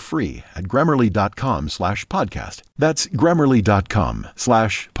Grammarly for free at grammarly.com/podcast. That's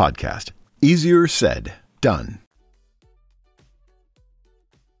grammarly.com/podcast. Easier said, done.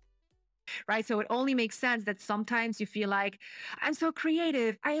 Right? So it only makes sense that sometimes you feel like, I'm so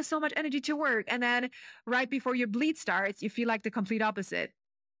creative, I have so much energy to work. And then right before your bleed starts, you feel like the complete opposite.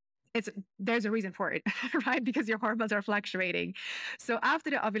 There's a reason for it, right? Because your hormones are fluctuating. So after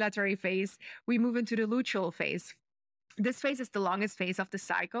the ovulatory phase, we move into the luteal phase. This phase is the longest phase of the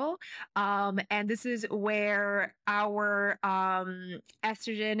cycle. And this is where our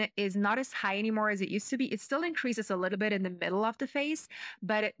estrogen is not as high anymore as it used to be. It still increases a little bit in the middle of the phase,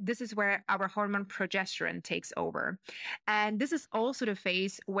 but this is where our hormone progesterone takes over. And this is also the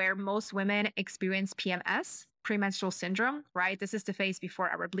phase where most women experience PMS, premenstrual syndrome, right? This is the phase before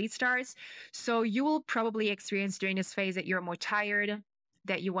our bleed starts. So you will probably experience during this phase that you're more tired,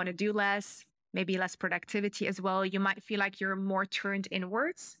 that you want to do less, maybe less productivity as well. You might feel like you're more turned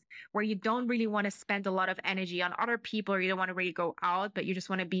inwards, where you don't really want to spend a lot of energy on other people, or you don't want to really go out, but you just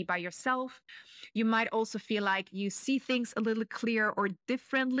want to be by yourself. You might also feel like you see things a little clearer or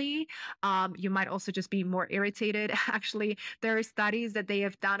differently. You might also just be more irritated. Actually, there are studies that they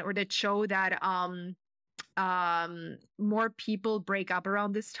have done or that show that more people break up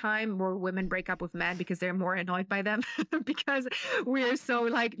around this time. More women break up with men because they're more annoyed by them because we're so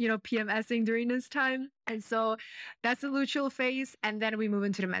PMSing during this time. And so that's the luteal phase. And then we move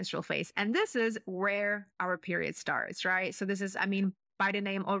into the menstrual phase. And this is where our period starts, right? So this is, by the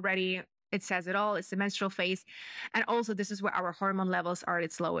name already, it says it all. It's the menstrual phase. And also this is where our hormone levels are at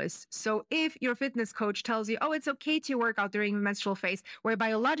its lowest. So if your fitness coach tells you, oh, it's okay to work out during the menstrual phase, where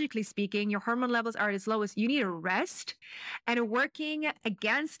biologically speaking, your hormone levels are at its lowest, you need a rest. And working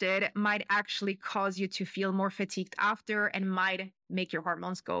against it might actually cause you to feel more fatigued after and might make your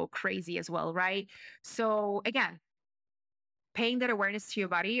hormones go crazy as well, right? So again, paying that awareness to your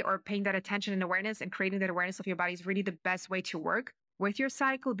body, or paying that attention and awareness and creating that awareness of your body, is really the best way to work with your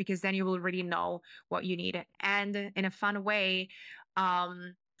cycle, because then you will really know what you need. And in a fun way,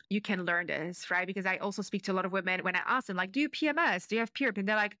 you can learn this, right? Because I also speak to a lot of women when I ask them, like, do you PMS? Do you have period? And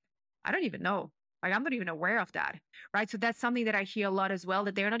they're like, I don't even know. Like, I'm not even aware of that, right? So that's something that I hear a lot as well,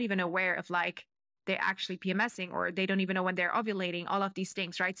 that they're not even aware of, like, they're actually PMSing, or they don't even know when they're ovulating, all of these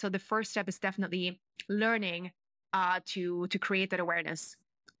things, right? So the first step is definitely learning to create that awareness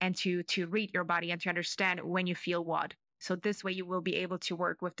and to read your body and to understand when you feel what. So this way you will be able to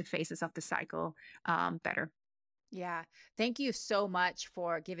work with the phases of the cycle better. Yeah. Thank you so much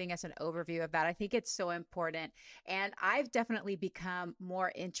for giving us an overview of that. I think it's so important. And I've definitely become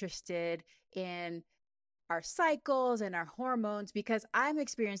more interested in our cycles and our hormones because I'm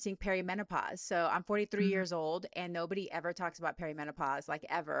experiencing perimenopause. So I'm 43 years old and nobody ever talks about perimenopause, like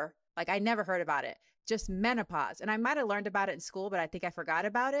ever. Like I never heard about it, just menopause. And I might have learned about it in school, but I think I forgot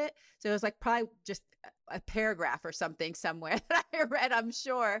about it. So it was like probably just a paragraph or something somewhere that I read, I'm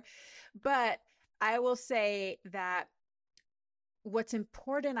sure. But I will say that what's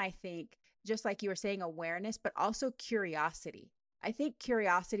important, I think, just like you were saying, awareness, but also curiosity. I think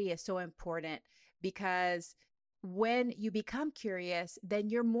curiosity is so important because when you become curious, then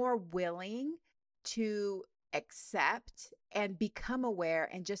you're more willing to accept and become aware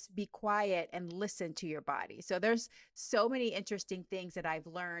and just be quiet and listen to your body. So there's so many interesting things that I've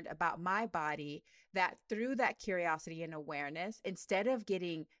learned about my body that through that curiosity and awareness, instead of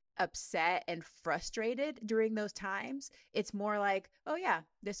getting upset and frustrated during those times, it's more like, oh yeah,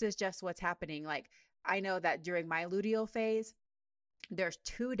 this is just what's happening. Like I know that during my luteal phase, there's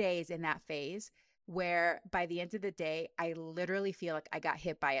 2 days in that phase where by the end of the day, I literally feel like I got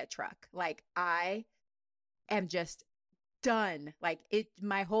hit by a truck. Like I am just done. Like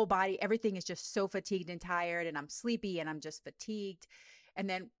my whole body, everything is just so fatigued and tired, and I'm sleepy and I'm just fatigued. And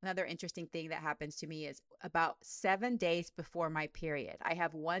then another interesting thing that happens to me is about 7 days before my period, I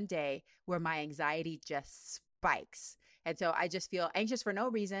have one day where my anxiety just spikes. And so I just feel anxious for no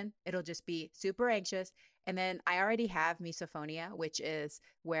reason. It'll just be super anxious. And then I already have misophonia, which is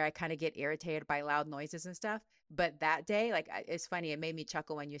where I kind of get irritated by loud noises and stuff. But that day, like, it's funny. It made me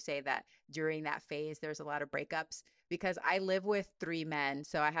chuckle when you say that during that phase, there's a lot of breakups because I live with 3 men.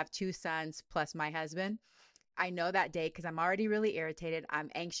 So I have 2 sons plus my husband. I know that day because I'm already really irritated. I'm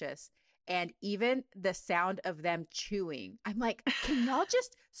anxious. And even the sound of them chewing, I'm like, can y'all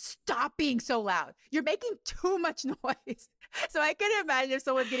just stop being so loud? You're making too much noise. So I can imagine if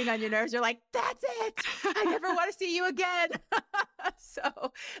someone's getting on your nerves, you're like, that's it. I never want to see you again. So,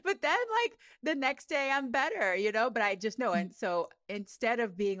 but then like the next day I'm better, but I just know. And so instead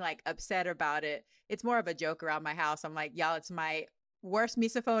of being like upset about it, it's more of a joke around my house. I'm like, y'all, it's my worst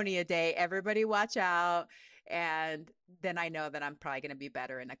misophonia day. Everybody watch out. And then I know that I'm probably going to be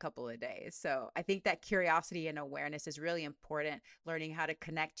better in a couple of days. So I think that curiosity and awareness is really important, learning how to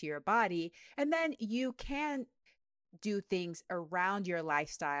connect to your body. And then you can do things around your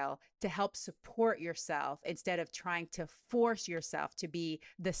lifestyle to help support yourself instead of trying to force yourself to be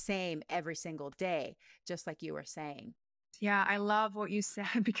the same every single day, just like you were saying. Yeah, I love what you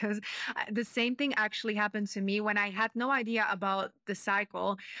said because the same thing actually happened to me when I had no idea about the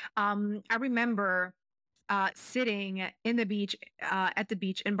cycle. I remember sitting in the beach, at the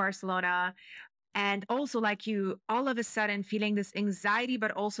beach in Barcelona, and also like you, all of a sudden feeling this anxiety,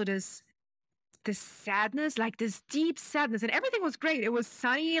 but also this sadness, like this deep sadness, and everything was great. It was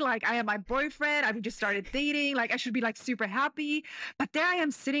sunny. Like I had my boyfriend. I just started dating. Like I should be like super happy. But there I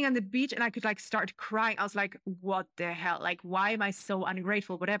am sitting on the beach and I could like start crying. I was like, what the hell? Like, why am I so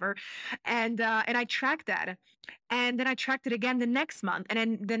ungrateful? Whatever. And I tracked that. And then I tracked it again the next month. And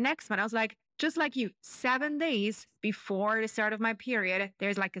then the next month, I was like, just like you, 7 days before the start of my period,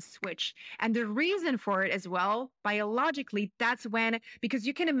 there's like a switch. And the reason for it as well, biologically, that's when, because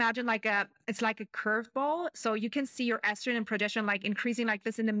you can imagine it's like a curveball. So you can see your estrogen and progesterone like increasing like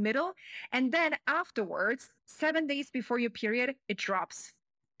this in the middle. And then afterwards, 7 days before your period, it drops.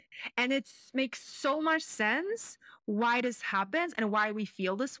 And it makes so much sense why this happens and why we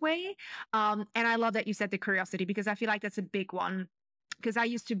feel this way. And I love that you said the curiosity, because I feel like that's a big one. Because I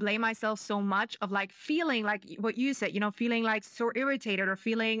used to blame myself so much of like feeling like what you said, feeling like so irritated or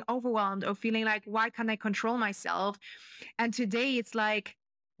feeling overwhelmed or feeling like, why can't I control myself? And today it's like,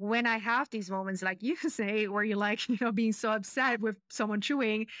 when I have these moments, like you say, where you're like, being so upset with someone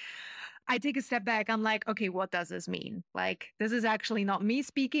chewing, I take a step back. I'm like, okay, what does this mean? Like, this is actually not me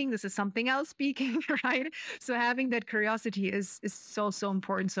speaking. This is something else speaking, right? So having that curiosity is so, so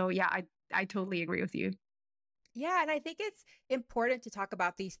important. So yeah, I totally agree with you. Yeah. And I think it's important to talk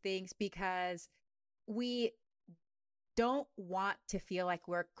about these things because we don't want to feel like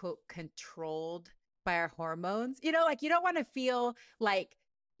we're quote controlled by our hormones. Like you don't want to feel like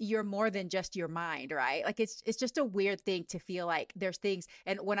you're more than just your mind, right? Like it's just a weird thing to feel like there's things.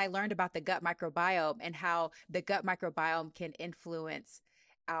 And when I learned about the gut microbiome and how the gut microbiome can influence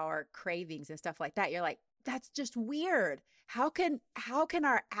our cravings and stuff like that, you're like, that's just weird. How can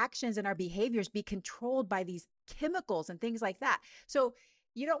our actions and our behaviors be controlled by these chemicals and things like that? So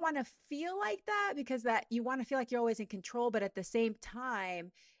you don't want to feel like that because that you want to feel like you're always in control. But at the same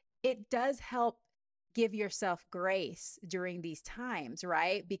time, it does help give yourself grace during these times,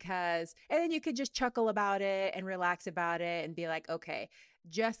 right? And then you could just chuckle about it and relax about it and be like, okay,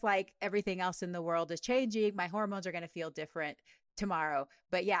 just like everything else in the world is changing, my hormones are going to feel different tomorrow.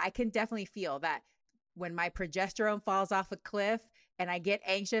 But yeah, I can definitely feel that when my progesterone falls off a cliff and I get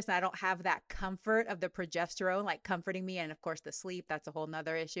anxious and I don't have that comfort of the progesterone, like comforting me. And of course the sleep, that's a whole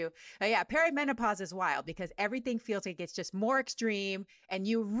nother issue. But yeah, perimenopause is wild because everything feels like it's just more extreme and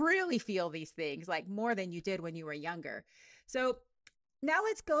you really feel these things like more than you did when you were younger. So now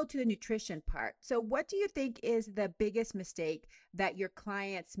let's go to the nutrition part. So what do you think is the biggest mistake that your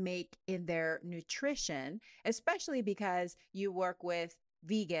clients make in their nutrition, especially because you work with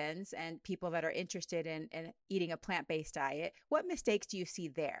vegans and people that are interested in eating a plant-based diet? What mistakes do you see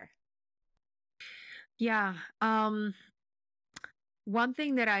there? Yeah. One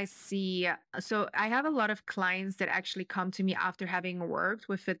thing that I see, so I have a lot of clients that actually come to me after having worked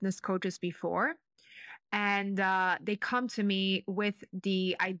with fitness coaches before. And they come to me with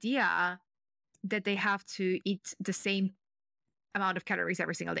the idea that they have to eat the same amount of calories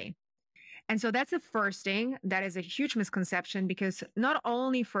every single day. And so that's the first thing that is a huge misconception, because not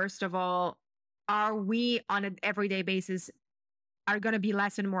only, first of all, are we on an everyday basis are going to be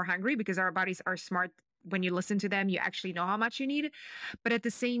less and more hungry because our bodies are smart. When you listen to them, you actually know how much you need. But at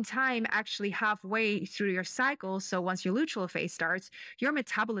the same time, actually halfway through your cycle, so once your luteal phase starts, your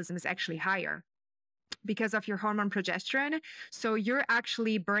metabolism is actually higher. because of your hormone progesterone. So you're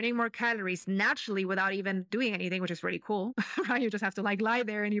actually burning more calories naturally without even doing anything, which is really cool, right? You just have to like lie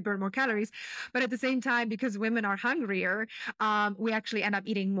there and you burn more calories. But at the same time, because women are hungrier, we actually end up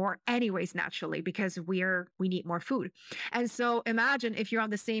eating more anyways naturally because we need more food. And so imagine if you're on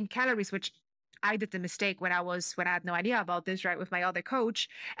the same calories, which I did the mistake when I had no idea about this, right, with my other coach.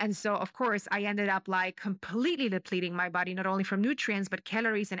 And so, of course, I ended up like completely depleting my body, not only from nutrients, but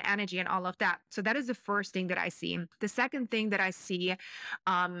calories and energy and all of that. So that is the first thing that I see. The second thing that I see,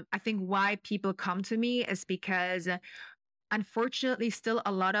 I think why people come to me is because unfortunately, still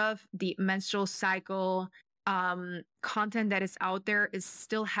a lot of the menstrual cycle content that is out there is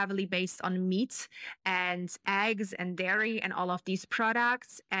still heavily based on meat and eggs and dairy and all of these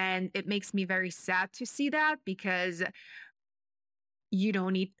products. And it makes me very sad to see that because you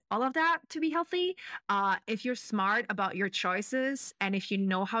don't need all of that to be healthy. If you're smart about your choices and if you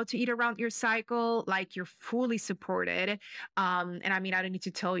know how to eat around your cycle, like you're fully supported. And I mean, I don't need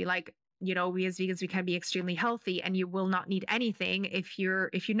to tell you, like, we as vegans, we can be extremely healthy and you will not need anything if you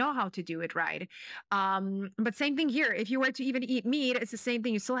know how to do it right. But same thing here. If you were to even eat meat, it's the same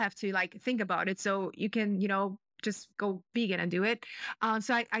thing. You still have to like think about it. So you can, just go vegan and do it.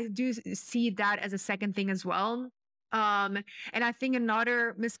 So I do see that as a second thing as well. And I think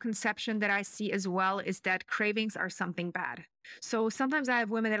another misconception that I see as well is that cravings are something bad. So sometimes I have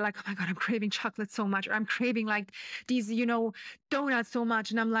women that are like, oh my God, I'm craving chocolate so much, or I'm craving like these, donuts so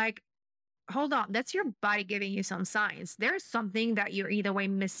much. And I'm like, hold on, that's your body giving you some signs. There's something that you're either way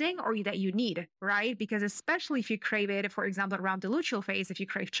missing or that you need, right? Because especially if you crave it, for example, around the luteal phase, if you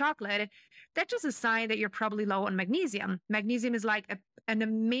crave chocolate, that's just a sign that you're probably low on magnesium. Magnesium is like an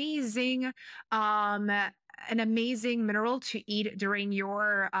amazing mineral to eat during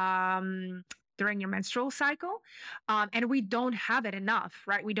your menstrual cycle. And we don't have it enough,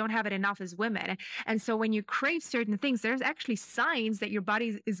 right? We don't have it enough as women. And so when you crave certain things, there's actually signs that your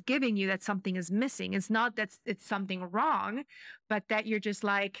body is giving you that something is missing. It's not that it's something wrong, but that you're just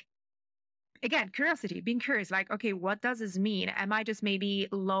like, again, curiosity, being curious, like, okay, what does this mean? Am I just maybe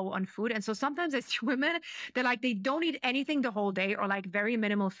low on food? And so sometimes it's women that like, they don't eat anything the whole day or like very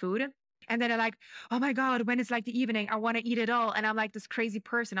minimal food. And then they're like, oh my God, when it's like the evening, I want to eat it all. And I'm like this crazy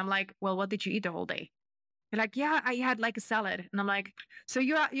person. I'm like, well, what did you eat the whole day? They're like, yeah, I had like a salad. And I'm like, so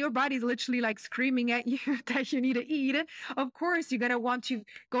your body's literally like screaming at you that you need to eat. Of course, you're going to want to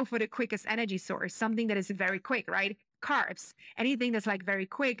go for the quickest energy source, something that is very quick, right? Carbs. Anything that's like very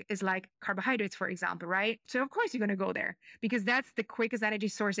quick is like carbohydrates, for example, right? So of course you're going to go there because that's the quickest energy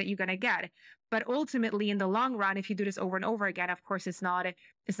source that you're going to get. But ultimately, in the long run, if you do this over and over again, of course, it's not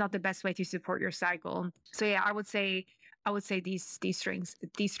the best way to support your cycle. So yeah, I would say these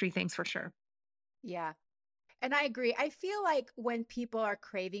three things for sure. Yeah. And I agree. I feel like when people are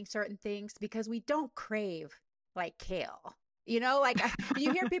craving certain things, because we don't crave like kale, like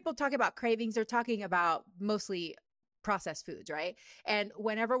you hear people talk about cravings, they're talking about mostly processed foods, right? And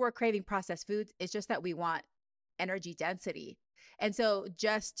whenever we're craving processed foods, it's just that we want energy density. And so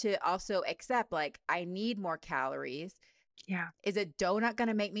just to also accept, like, I need more calories. Yeah. Is a donut going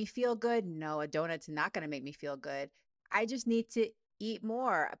to make me feel good? No, a donut's not going to make me feel good. I just need to eat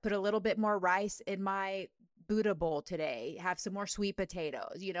more, put a little bit more rice in my Buddha bowl today, have some more sweet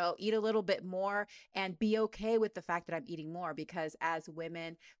potatoes, eat a little bit more and be okay with the fact that I'm eating more, because as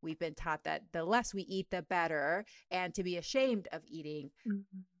women, we've been taught that the less we eat, the better, and to be ashamed of eating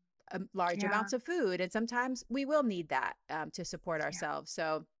large amounts of food. And sometimes we will need that to support ourselves.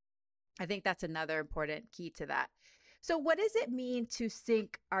 So I think that's another important key to that. So what does it mean to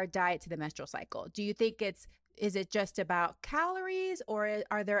sync our diet to the menstrual cycle? Do you think is it just about calories, or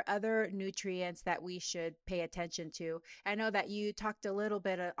are there other nutrients that we should pay attention to? I know that you talked a little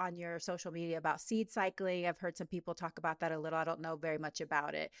bit on your social media about seed cycling. I've heard some people talk about that a little. I don't know very much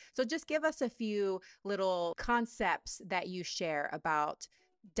about it. So just give us a few little concepts that you share about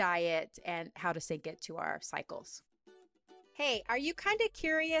diet and how to sync it to our cycles. Hey, are you kind of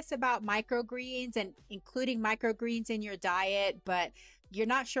curious about microgreens and including microgreens in your diet, but you're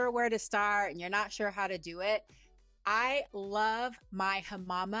not sure where to start and you're not sure how to do it? I love my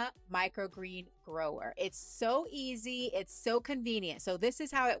Hamama microgreen grower. It's so easy. It's so convenient. So this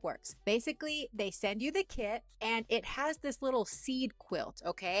is how it works. Basically, they send you the kit and it has this little seed quilt,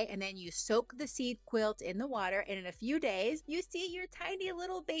 okay? And then you soak the seed quilt in the water, and in a few days, you see your tiny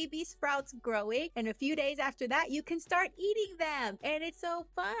little baby sprouts growing. And a few days after that, you can start eating them. And it's so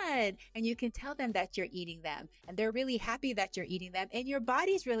fun. And you can tell them that you're eating them. And they're really happy that you're eating them. And your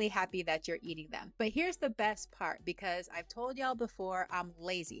body's really happy that you're eating them. But here's the best part, because I've told y'all before, I'm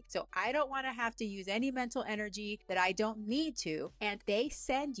lazy. So I don't want to have to use any mental energy that I don't need to. And they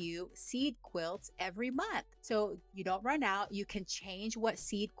send you seed quilts every month. So you don't run out. You can change what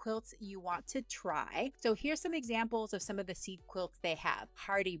seed quilts you want to try. So here's some examples of some of the seed quilts they have: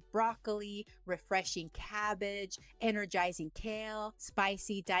 hearty broccoli, refreshing cabbage, energizing kale,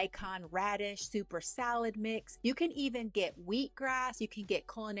 spicy daikon radish, super salad mix. You can even get wheatgrass. You can get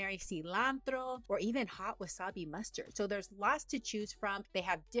culinary cilantro, or even hot wasabi mustard. So there's lots to choose from. They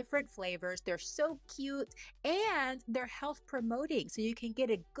have different flavors. They're so cute and they're health promoting. So you can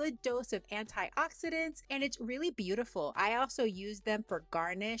get a good dose of antioxidants, and it's really beautiful. I also use them for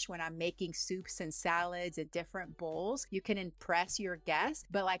garnish when I'm making soups and salads and different bowls. You can impress your guests,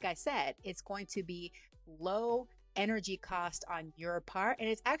 but like I said, it's going to be low energy cost on your part, and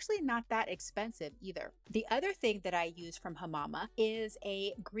it's actually not that expensive either. The other thing that I use from Hamama is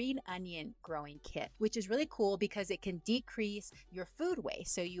a green onion growing kit, which is really cool because it can decrease your food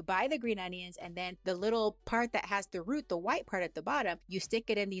waste. So you buy the green onions, and then the little part that has the root, the white part at the bottom, you stick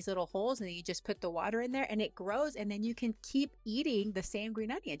it in these little holes, and then you just put the water in there and it grows, and then you can keep eating the same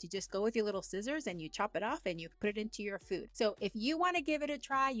green onions. You just go with your little scissors and you chop it off and you put it into your food. So if you want to give it a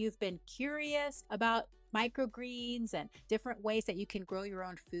try, you've been curious about microgreens and different ways that you can grow your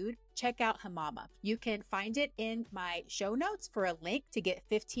own food, check out Hamama. You can find it in my show notes for a link to get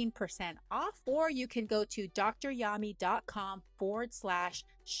 15% off, or you can go to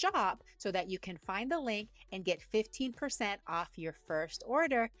dryami.com/shop so that you can find the link and get 15% off your first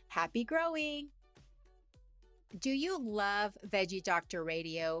order. Happy growing! Do you love Veggie Doctor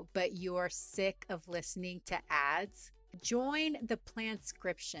Radio, but you're sick of listening to ads? Join the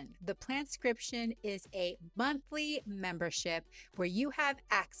Planscription. The Planscription is a monthly membership where you have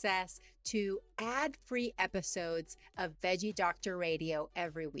access to ad-free episodes of Veggie Doctor Radio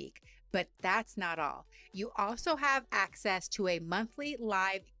every week. But that's not all. You also have access to a monthly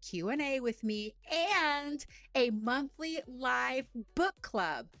live Q&A with me and a monthly live book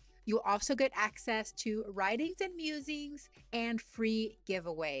club. You'll also get access to writings and musings and free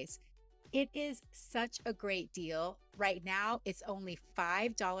giveaways. It is such a great deal. Right now, it's only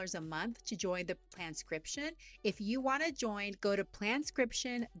 $5 a month to join the Planscription. If you want to join, go to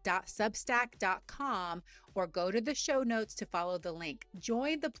planscription.substack.com or go to the show notes to follow the link.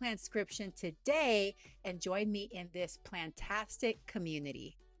 Join the Planscription today and join me in this plantastic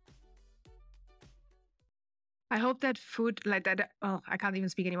community. I hope that food, like that, oh, I can't even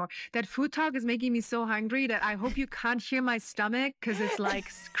speak anymore. That food talk is making me so hungry that I hope you can't hear my stomach because it's like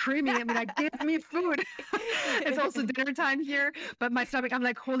screaming at me, like, give me food. It's also dinner time here, but my stomach, I'm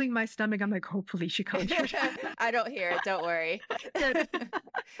like holding my stomach. I'm like, hopefully she can't hear it. I don't hear it. Don't worry.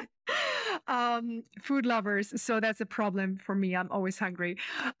 Food lovers. So that's a problem for me. I'm always hungry.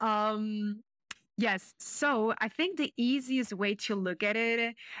 Yes. So I think the easiest way to look at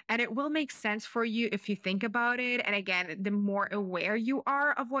it, and it will make sense for you if you think about it. And again, the more aware you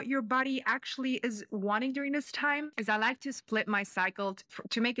are of what your body actually is wanting during this time, is I like to split my cycle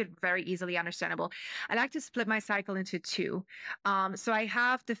to make it very easily understandable. I like to split my cycle into two. So I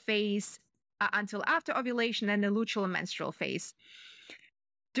have the phase until after ovulation and the luteal and menstrual phase.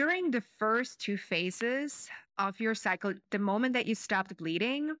 During the first two phases of your cycle, the moment that you stopped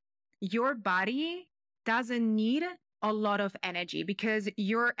bleeding, your body doesn't need a lot of energy because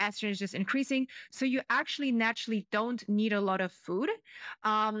your estrogen is just increasing. So you actually naturally don't need a lot of food.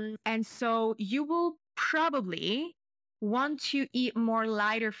 And so you will probably want to eat more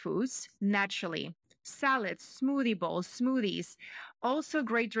lighter foods naturally. Salads, smoothie bowls, smoothies. Also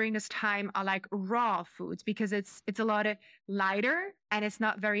great during this time are like raw foods because it's a lot of lighter and it's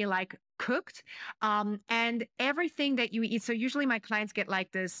not very like cooked. And everything that you eat. So usually my clients get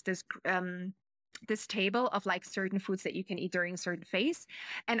like this table of like certain foods that you can eat during a certain phase.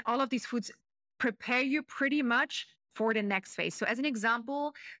 And all of these foods prepare you pretty much for the next phase. So as an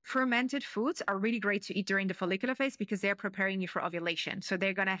example, fermented foods are really great to eat during the follicular phase because they're preparing you for ovulation. So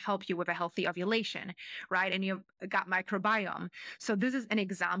they're going to help you with a healthy ovulation, right? And your gut microbiome. So this is an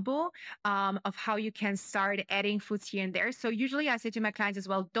example of how you can start adding foods here and there. So usually I say to my clients as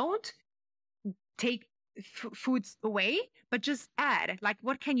well, don't take foods away, but just add, like,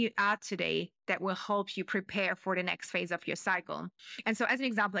 what can you add today that will help you prepare for the next phase of your cycle? And so as an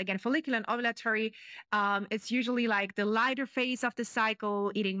example, again, follicular and ovulatory, it's usually like the lighter phase of the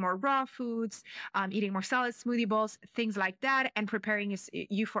cycle, eating more raw foods, eating more salads, smoothie bowls, things like that, and preparing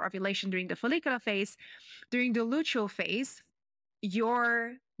you for ovulation during the follicular phase. During the luteal phase,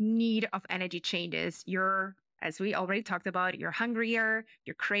 your need of energy changes. As we already talked about, you're hungrier,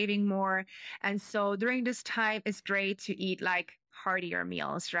 you're craving more. And so during this time, it's great to eat like heartier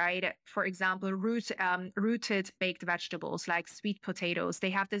meals, right? For example, rooted baked vegetables like sweet potatoes. They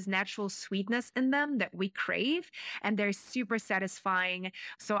have this natural sweetness in them that we crave, and they're super satisfying.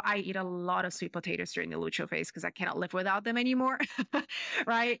 So I eat a lot of sweet potatoes during the luteal phase because I cannot live without them anymore,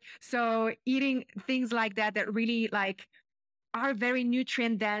 right? So eating things like that that really like are very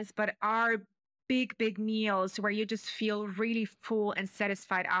nutrient dense, but are big meals where you just feel really full and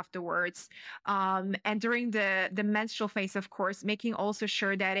satisfied afterwards. And during the menstrual phase, of course, making also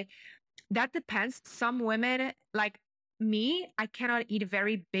sure that that depends. Some women like me, I cannot eat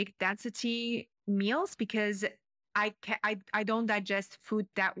very big density meals because I don't digest food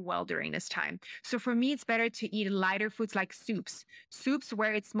that well during this time. So for me, it's better to eat lighter foods like soups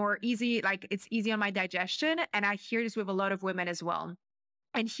where it's more easy, like it's easy on my digestion. And I hear this with a lot of women as well.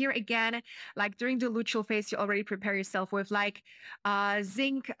 And here again, like during the luteal phase, you already prepare yourself with like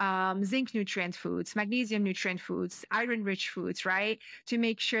zinc nutrient foods, magnesium nutrient foods, iron-rich foods, right? To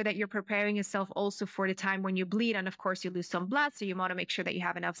make sure that you're preparing yourself also for the time when you bleed. And of course, you lose some blood. So you want to make sure that you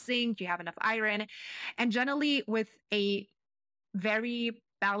have enough zinc, you have enough iron. And generally with a very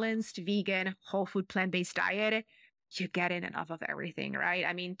balanced vegan, whole food, plant-based diet, you get in enough of everything, right?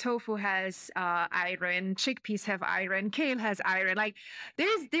 I mean, tofu has iron, chickpeas have iron, kale has iron. Like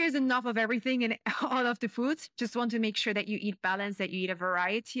there's enough of everything in all of the foods. Just want to make sure that you eat balance, that you eat a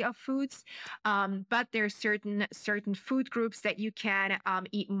variety of foods. But there's certain food groups that you can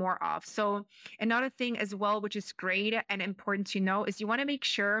eat more of. So another thing as well, which is great and important to know, is you want to make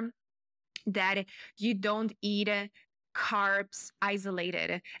sure that you don't eat carbs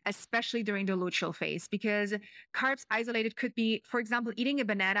isolated, especially during the luteal phase, because carbs isolated could be, for example, eating a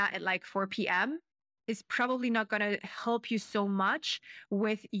banana at like 4 p.m. is probably not going to help you so much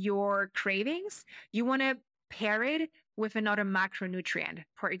with your cravings. You want to pair it with another macronutrient,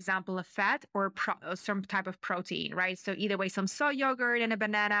 for example, a fat or some type of protein, right? So either way, some soy yogurt in a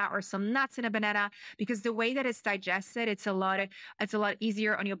banana or some nuts in a banana, because the way that it's digested, it's a lot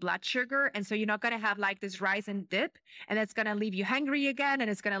easier on your blood sugar. And so you're not going to have like this rise and dip, and that's going to leave you hungry again, and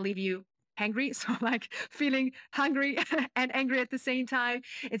it's going to leave you hangry. So like feeling hungry and angry at the same time,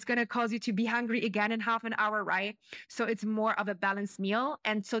 it's going to cause you to be hungry again in half an hour, right? So it's more of a balanced meal.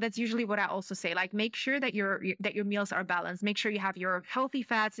 And so that's usually what I also say, like make sure that your meals are balanced. Make sure you have your healthy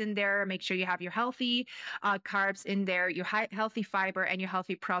fats in there. Make sure you have your healthy carbs in there, your healthy fiber and your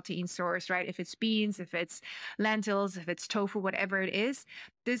healthy protein source, right? If it's beans, if it's lentils, if it's tofu, whatever it is.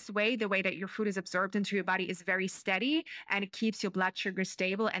 This way, the way that your food is absorbed into your body is very steady and it keeps your blood sugar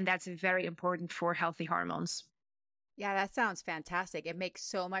stable. And that's very important for healthy hormones. Yeah, that sounds fantastic. It makes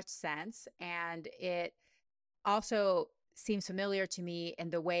so much sense. And it also seems familiar to me in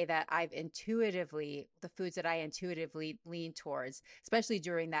the way that the foods that I intuitively lean towards, especially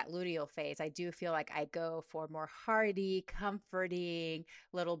during that luteal phase. I do feel like I go for more hearty, comforting,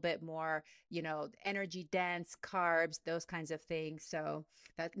 a little bit more, energy dense carbs, those kinds of things. So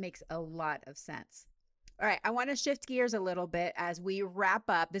that makes a lot of sense. All right, I want to shift gears a little bit as we wrap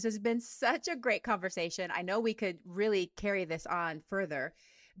up. This has been such a great conversation. I know we could really carry this on further,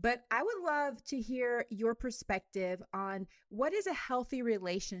 but I would love to hear your perspective on what is a healthy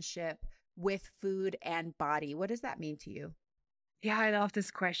relationship with food and body. What does that mean to you? Yeah, I love this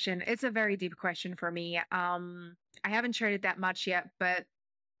question. It's a very deep question for me. I haven't shared it that much yet, but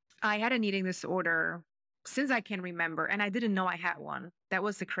I had an eating disorder since I can remember, and I didn't know I had one. That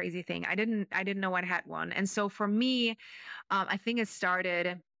was the crazy thing. I didn't know I had one. And so for me, I think it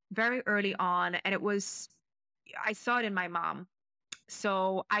started very early on, and I saw it in my mom.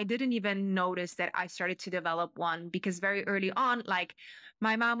 So I didn't even notice that I started to develop one because very early on, like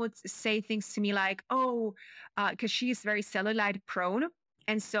my mom would say things to me like, oh, because she is very cellulite prone.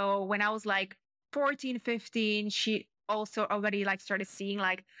 And so when I was like 14, 15, she also already like started seeing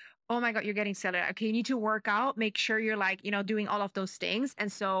like, oh my God, you're getting cellulite. Okay, you need to work out, make sure you're like, doing all of those things.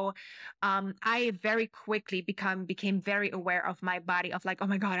 And so I very quickly became very aware of my body, of like, oh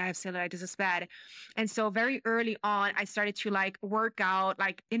my God, I have cellulite, this is bad. And so very early on, I started to like work out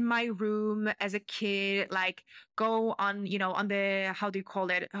like in my room as a kid, like go on, on the, how do you call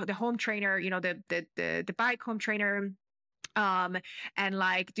it? The home trainer, the bike home trainer, and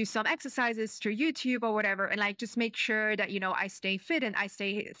like do some exercises through YouTube or whatever, and like just make sure that I stay fit and I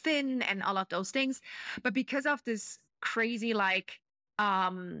stay thin and all of those things. But because of this crazy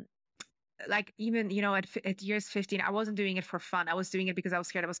even at years 15, I wasn't doing it for fun. I was doing it because I was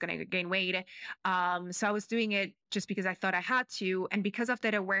scared I was going to gain weight. So I was doing it just because I thought I had to. And because of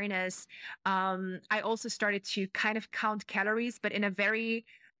that awareness, I also started to kind of count calories, but in a very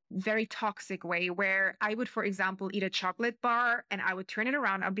very toxic way, where I would, for example, eat a chocolate bar and I would turn it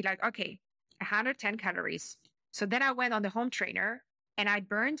around. I'd be like, okay, 110 calories. So then I went on the home trainer and I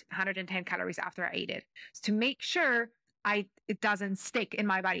burned 110 calories after I ate it to make sure it doesn't stick in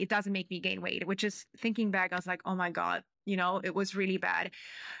my body. It doesn't make me gain weight, which is, thinking back, I was like, oh my God, it was really bad.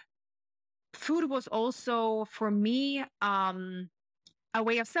 Food was also for me a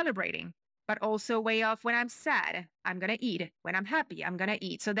way of celebrating, but also a way of, when I'm sad, I'm going to eat. When I'm happy, I'm going to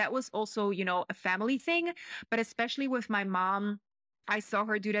eat. So that was also, a family thing. But especially with my mom, I saw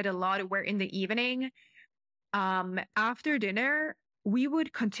her do that a lot, where in the evening, after dinner, we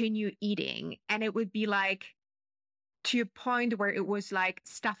would continue eating, and it would be like to a point where it was like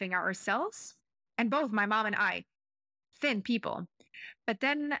stuffing ourselves. And both my mom and I, thin people. But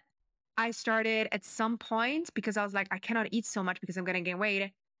then I started at some point, because I was like, I cannot eat so much because I'm going to gain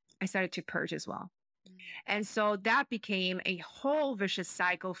weight, I started to purge as well. And so that became a whole vicious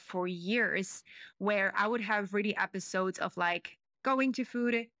cycle for years, where I would have really episodes of like going to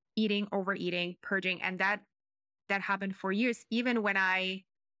food, eating, overeating, purging. And that happened for years. Even when I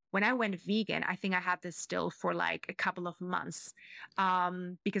went vegan, I think I had this still for like a couple of months,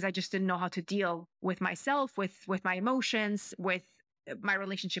 because I just didn't know how to deal with myself, with my emotions, with my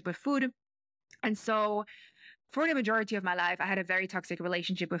relationship with food. And so for the majority of my life, I had a very toxic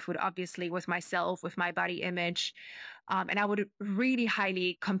relationship with food, obviously, with myself, with my body image. And I would really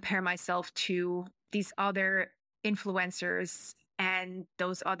highly compare myself to these other influencers and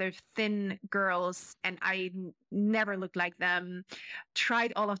those other thin girls. And I never looked like them.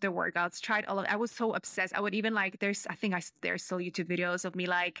 Tried all of the workouts, I was so obsessed. I would even like, there's still YouTube videos of me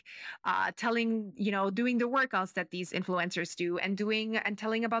like telling, doing the workouts that these influencers do, and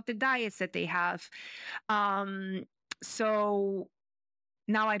telling about the diets that they have. So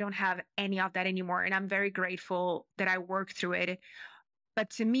now I don't have any of that anymore. And I'm very grateful that I worked through it. But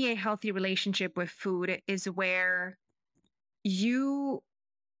to me, a healthy relationship with food is where you,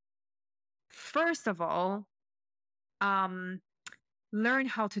 first of all, learn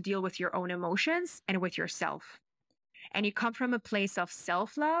how to deal with your own emotions and with yourself. And you come from a place of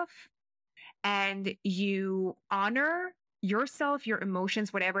self-love, and you honor yourself, your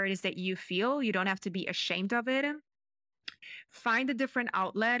emotions, whatever it is that you feel. You don't have to be ashamed of it. Find a different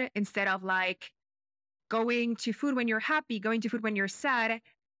outlet instead of like going to food when you're happy, going to food when you're sad.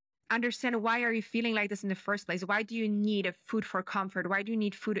 Understand, why are you feeling like this in the first place? Why do you need a food for comfort? Why do you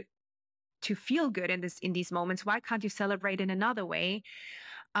need food to feel good in these moments? Why can't you celebrate in another way?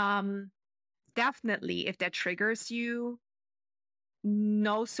 Definitely, if that triggers you,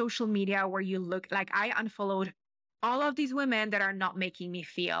 no social media where you look like, I unfollowed all of these women that are not making me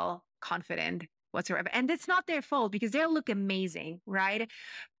feel confident whatsoever. And it's not their fault, because they look amazing, right?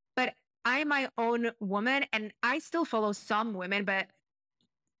 But I'm my own woman, and I still follow some women, but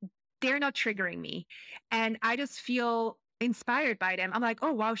they're not triggering me. And I just feel inspired by them. I'm like,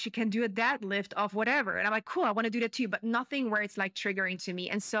 oh, wow, she can do a deadlift of whatever. And I'm like, cool, I want to do that too, but nothing where it's like triggering to me.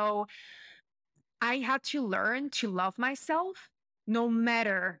 And so I had to learn to love myself, no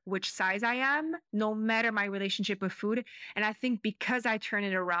matter which size I am, no matter my relationship with food. And I think because I turn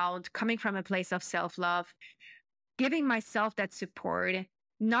it around, coming from a place of self-love, giving myself that support,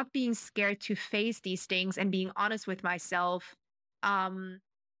 not being scared to face these things and being honest with myself,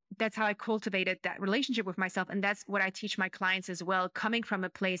 that's how I cultivated that relationship with myself. And that's what I teach my clients as well, coming from a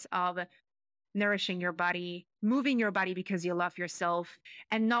place of nourishing your body, moving your body because you love yourself,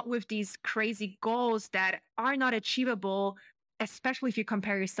 and not with these crazy goals that are not achievable, especially if you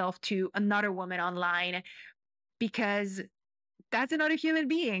compare yourself to another woman online, because that's another human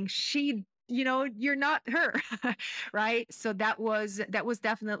being. You're not her. Right. So that's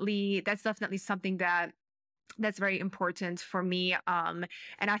definitely something that's very important for me. And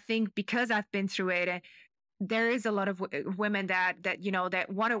I think because I've been through it, there is a lot of women that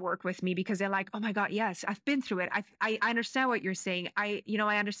want to work with me, because they're like, oh my God, yes, I've been through it. I understand what you're saying. I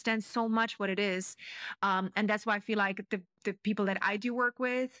understand so much what it is. And that's why I feel like the people that I do work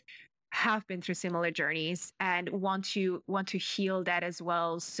with have been through similar journeys and want to heal that as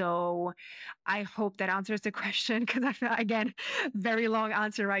well. So I hope that answers the question, because I feel, again, very long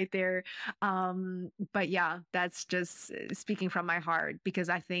answer right there. But yeah, that's just speaking from my heart, because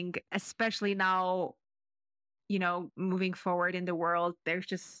I think especially now, moving forward in the world, there's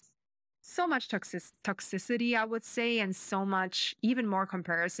just so much toxicity, I would say, and so much, even more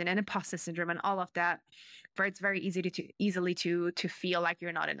comparison and imposter syndrome and all of that, where it's very easily to feel like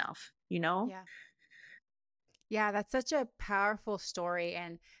you're not enough, Yeah. Yeah, that's such a powerful story.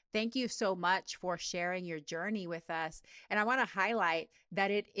 And thank you so much for sharing your journey with us. And I want to highlight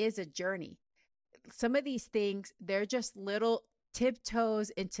that it is a journey. Some of these things, they're just little tiptoes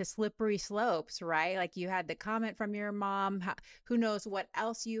into slippery slopes, right? Like you had the comment from your mom, who knows what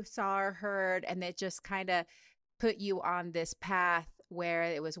else you saw or heard, and it just kind of put you on this path where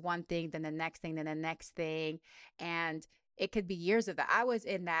it was one thing, then the next thing, then the next thing. And it could be years of that. I was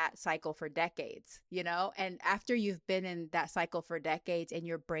in that cycle for decades, and after you've been in that cycle for decades and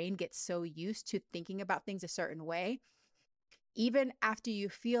your brain gets so used to thinking about things a certain way, even after you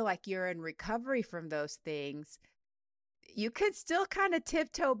feel like you're in recovery from those things, you could still kind of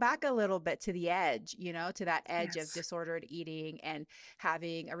tiptoe back a little bit to the edge, to that edge of disordered eating and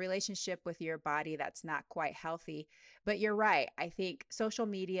having a relationship with your body that's not quite healthy. But you're right. I think social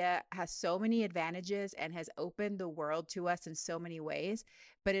media has so many advantages and has opened the world to us in so many ways.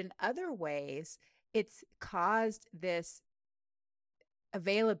 But in other ways, it's caused this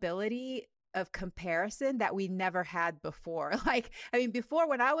availability of comparison that we never had before. Before,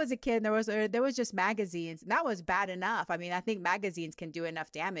 when I was a kid, there was just magazines, and that was bad enough. I think magazines can do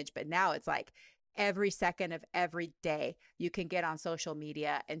enough damage, but now it's like every second of every day you can get on social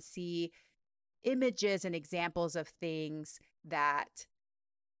media and see images and examples of things that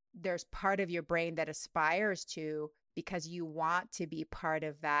there's part of your brain that aspires to, because you want to be part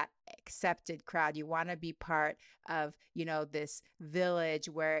of that accepted crowd. You want to be part of, this village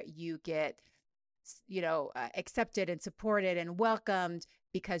where you get, accepted and supported and welcomed,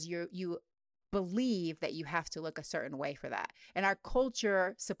 because you believe that you have to look a certain way for that. And our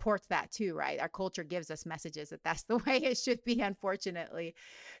culture supports that too, right? Our culture gives us messages that that's the way it should be, unfortunately.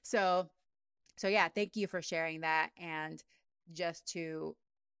 So yeah, thank you for sharing that. And just to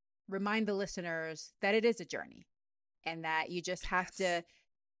remind the listeners that it is a journey, and that you just have to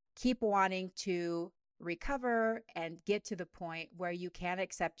keep wanting to recover and get to the point where you can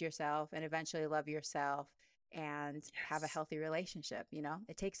accept yourself and eventually love yourself and have a healthy relationship.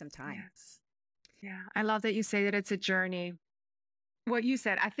 It takes some time. Yes. Yeah. I love that you say that it's a journey. What you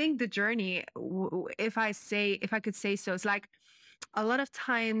said, I think the journey, if I could say so, it's like a lot of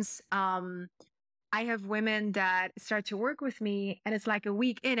times, I have women that start to work with me, and it's like a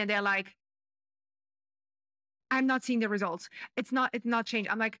week in and they're like, I'm not seeing the results. It's not changed.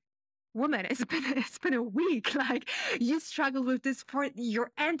 I'm like, woman, it's been a week. Like, you struggled with this for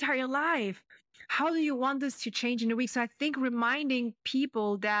your entire life. How do you want this to change in a week? So I think reminding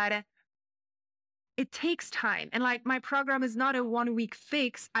people that it takes time. And like, my program is not a 1-week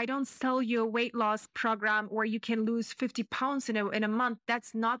fix. I don't sell you a weight loss program where you can lose 50 pounds in a month.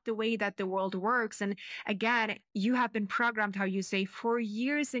 That's not the way that the world works. And again, you have been programmed, how you say, for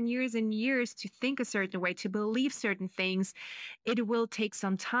years and years and years to think a certain way, to believe certain things. It will take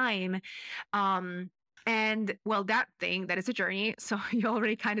some time. And well, that is a journey. So you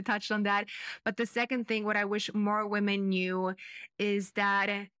already kind of touched on that. But the second thing, what I wish more women knew, is that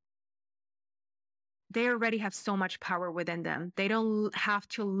they already have so much power within them. They don't have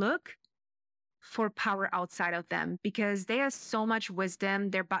to look for power outside of them, because they have so much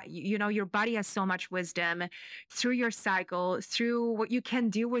wisdom. Your body has so much wisdom through your cycle, through what you can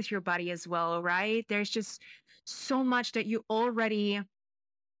do with your body as well, right? There's just so much that you already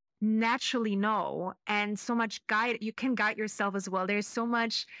naturally know, and so much you can guide yourself as well. There's so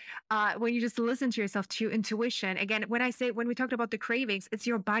much when you just listen to yourself, to intuition. Again, when we talked about the cravings, it's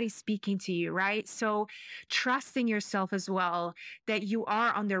your body speaking to you, right? So trusting yourself as well, that you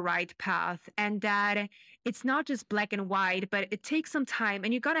are on the right path, and that it's not just black and white, but it takes some time.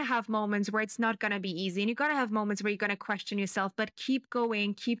 And you're going to have moments where it's not going to be easy, and you're going to have moments where you're going to question yourself, but keep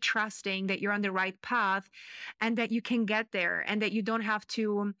going, keep trusting that you're on the right path, and that you can get there, and that you don't have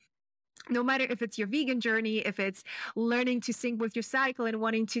to, no matter if it's your vegan journey, if it's learning to sync with your cycle and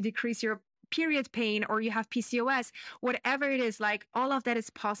wanting to decrease your period pain, or you have PCOS, whatever it is, like, all of that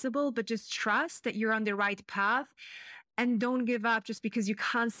is possible, but just trust that you're on the right path, and don't give up just because you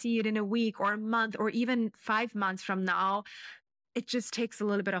can't see it in a week or a month or even 5 months from now. It just takes a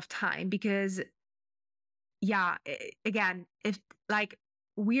little bit of time, because again, if like,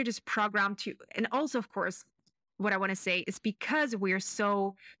 we're just programmed to, and also, of course, what I want to say is, because we're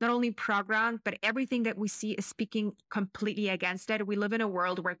so not only programmed, but everything that we see is speaking completely against it. We live in a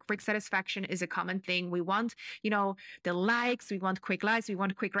world where quick satisfaction is a common thing. We want, the likes, we want quick likes, we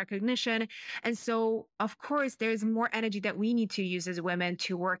want quick recognition. And so, of course, there's more energy that we need to use as women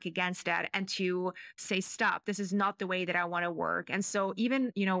to work against that, and to say, stop, this is not the way that I want to work. And so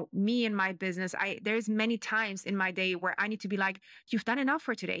even, me in my business, there's many times in my day where I need to be like, you've done enough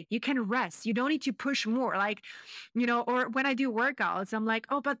for today. You can rest. You don't need to push more. Like, or when I do workouts, I'm like,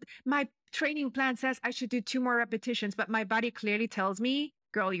 oh, but my training plan says I should do 2 more repetitions, but my body clearly tells me,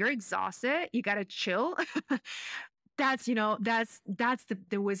 girl, you're exhausted. You got to chill. That's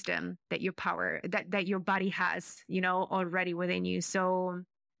the wisdom that that your body has, already within you. So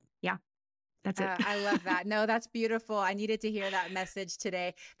yeah. That's it. I love that. No, that's beautiful. I needed to hear that message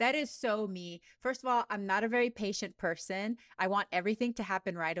today. That is so me. First of all, I'm not a very patient person. I want everything to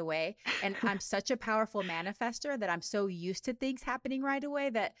happen right away. And I'm such a powerful manifester that I'm so used to things happening right away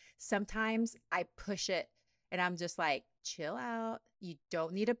that sometimes I push it and I'm just like, chill out. You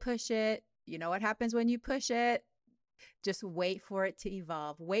don't need to push it. You know what happens when you push it? Just wait for it to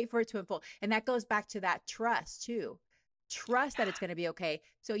evolve, wait for it to unfold. And that goes back to that trust too. Trust that it's going to be okay.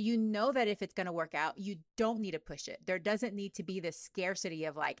 So you know that if it's going to work out, you don't need to push it. There doesn't need to be this scarcity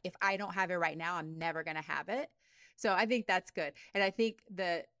of like, if I don't have it right now, I'm never going to have it. So I think that's good. And I think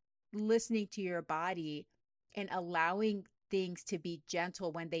the listening to your body and allowing things to be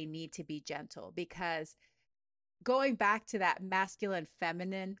gentle when they need to be gentle, because going back to that masculine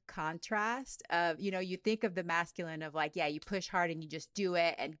feminine contrast of, you think of the masculine of like, yeah, you push hard and you just do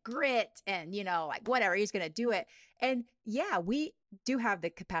it and grit and, like whatever, he's going to do it. And yeah, we do have the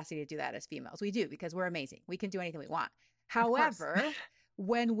capacity to do that as females. We do, because we're amazing. We can do anything we want. However,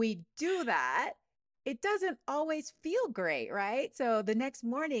 when we do that, it doesn't always feel great, right? So the next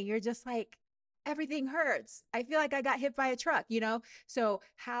morning you're just like, everything hurts. I feel like I got hit by a truck, So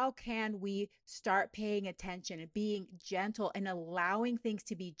how can we start paying attention and being gentle and allowing things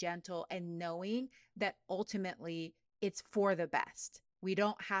to be gentle and knowing that ultimately it's for the best? We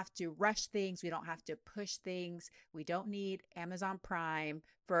don't have to rush things. We don't have to push things. We don't need Amazon Prime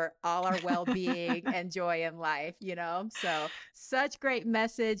for all our well-being and joy in life, So such great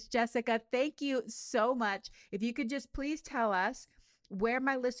message, Jessica. Thank you so much. If you could just please tell us where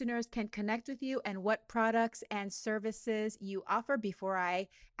my listeners can connect with you and what products and services you offer before I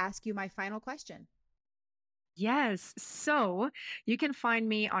ask you my final question. Yes. So you can find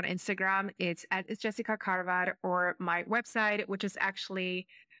me on Instagram. It's Jessica Karwat, or my website, which is actually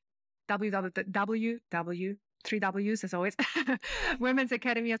www. 3 W's as always, Women's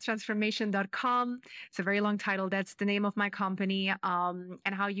Academy of Transformation.com. It's a very long title. That's the name of my company. And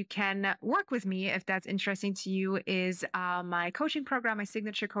how you can work with me, if that's interesting to you, is my coaching program, my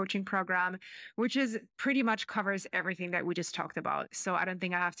signature coaching program, which is pretty much covers everything that we just talked about. So I don't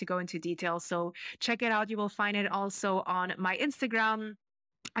think I have to go into detail. So check it out. You will find it also on my Instagram.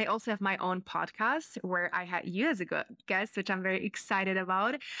 I also have my own podcast where I had you as a guest, which I'm very excited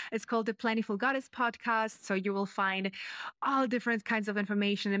about. It's called the Plentiful Goddess Podcast. So you will find all different kinds of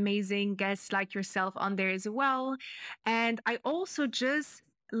information, amazing guests like yourself on there as well. And I also just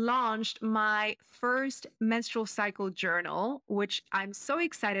launched my first menstrual cycle journal, which I'm so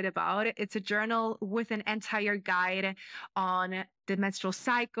excited about. It's a journal with an entire guide on the menstrual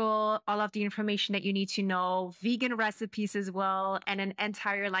cycle, all of the information that you need to know, vegan recipes as well, and an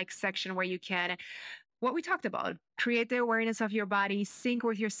entire section where you can, what we talked about, create the awareness of your body, sync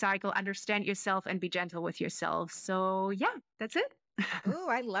with your cycle, understand yourself, and be gentle with yourself. So yeah, that's it. Ooh,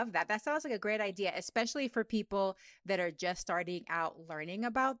 I love that. That sounds like a great idea, especially for people that are just starting out learning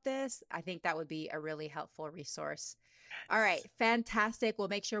about this. I think that would be a really helpful resource. All right, fantastic. We'll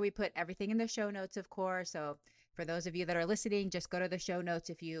make sure we put everything in the show notes, of course. So for those of you that are listening, just go to the show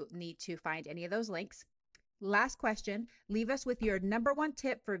notes if you need to find any of those links. Last question, leave us with your number one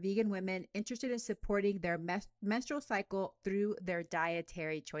tip for vegan women interested in supporting their menstrual cycle through their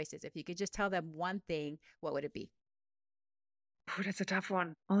dietary choices. If you could just tell them one thing, what would it be? Oh, that's a tough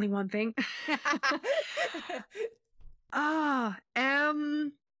one. Only one thing.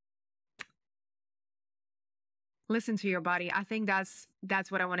 Listen to your body. I think that's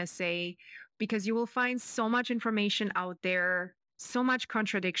what I want to say, because you will find so much information out there, so much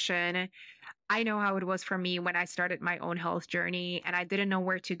contradiction. I know how it was for me when I started my own health journey and I didn't know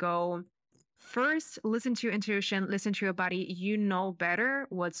where to go. First, listen to your intuition, listen to your body. You know better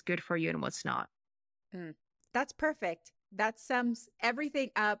what's good for you and what's not. That's perfect. That sums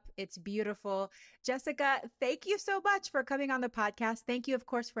everything up. It's beautiful. Jessica, thank you so much for coming on the podcast. Thank you, of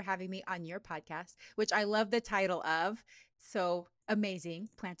course, for having me on your podcast, which I love the title of. So amazing,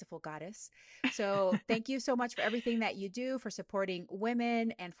 Plentiful Goddess. So thank you so much for everything that you do, for supporting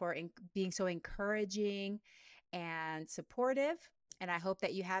women, and for being so encouraging and supportive. And I hope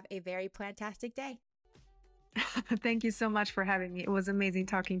that you have a very plantastic day. Thank you so much for having me. It was amazing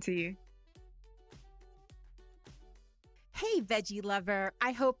talking to you. Hey, veggie lover,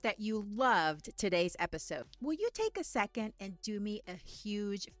 I hope that you loved today's episode. Will you take a second and do me a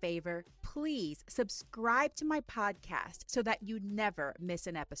huge favor? Please subscribe to my podcast so that you never miss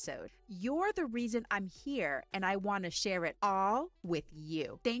an episode. You're the reason I'm here, and I want to share it all with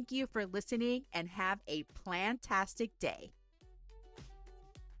you. Thank you for listening, and have a plantastic day.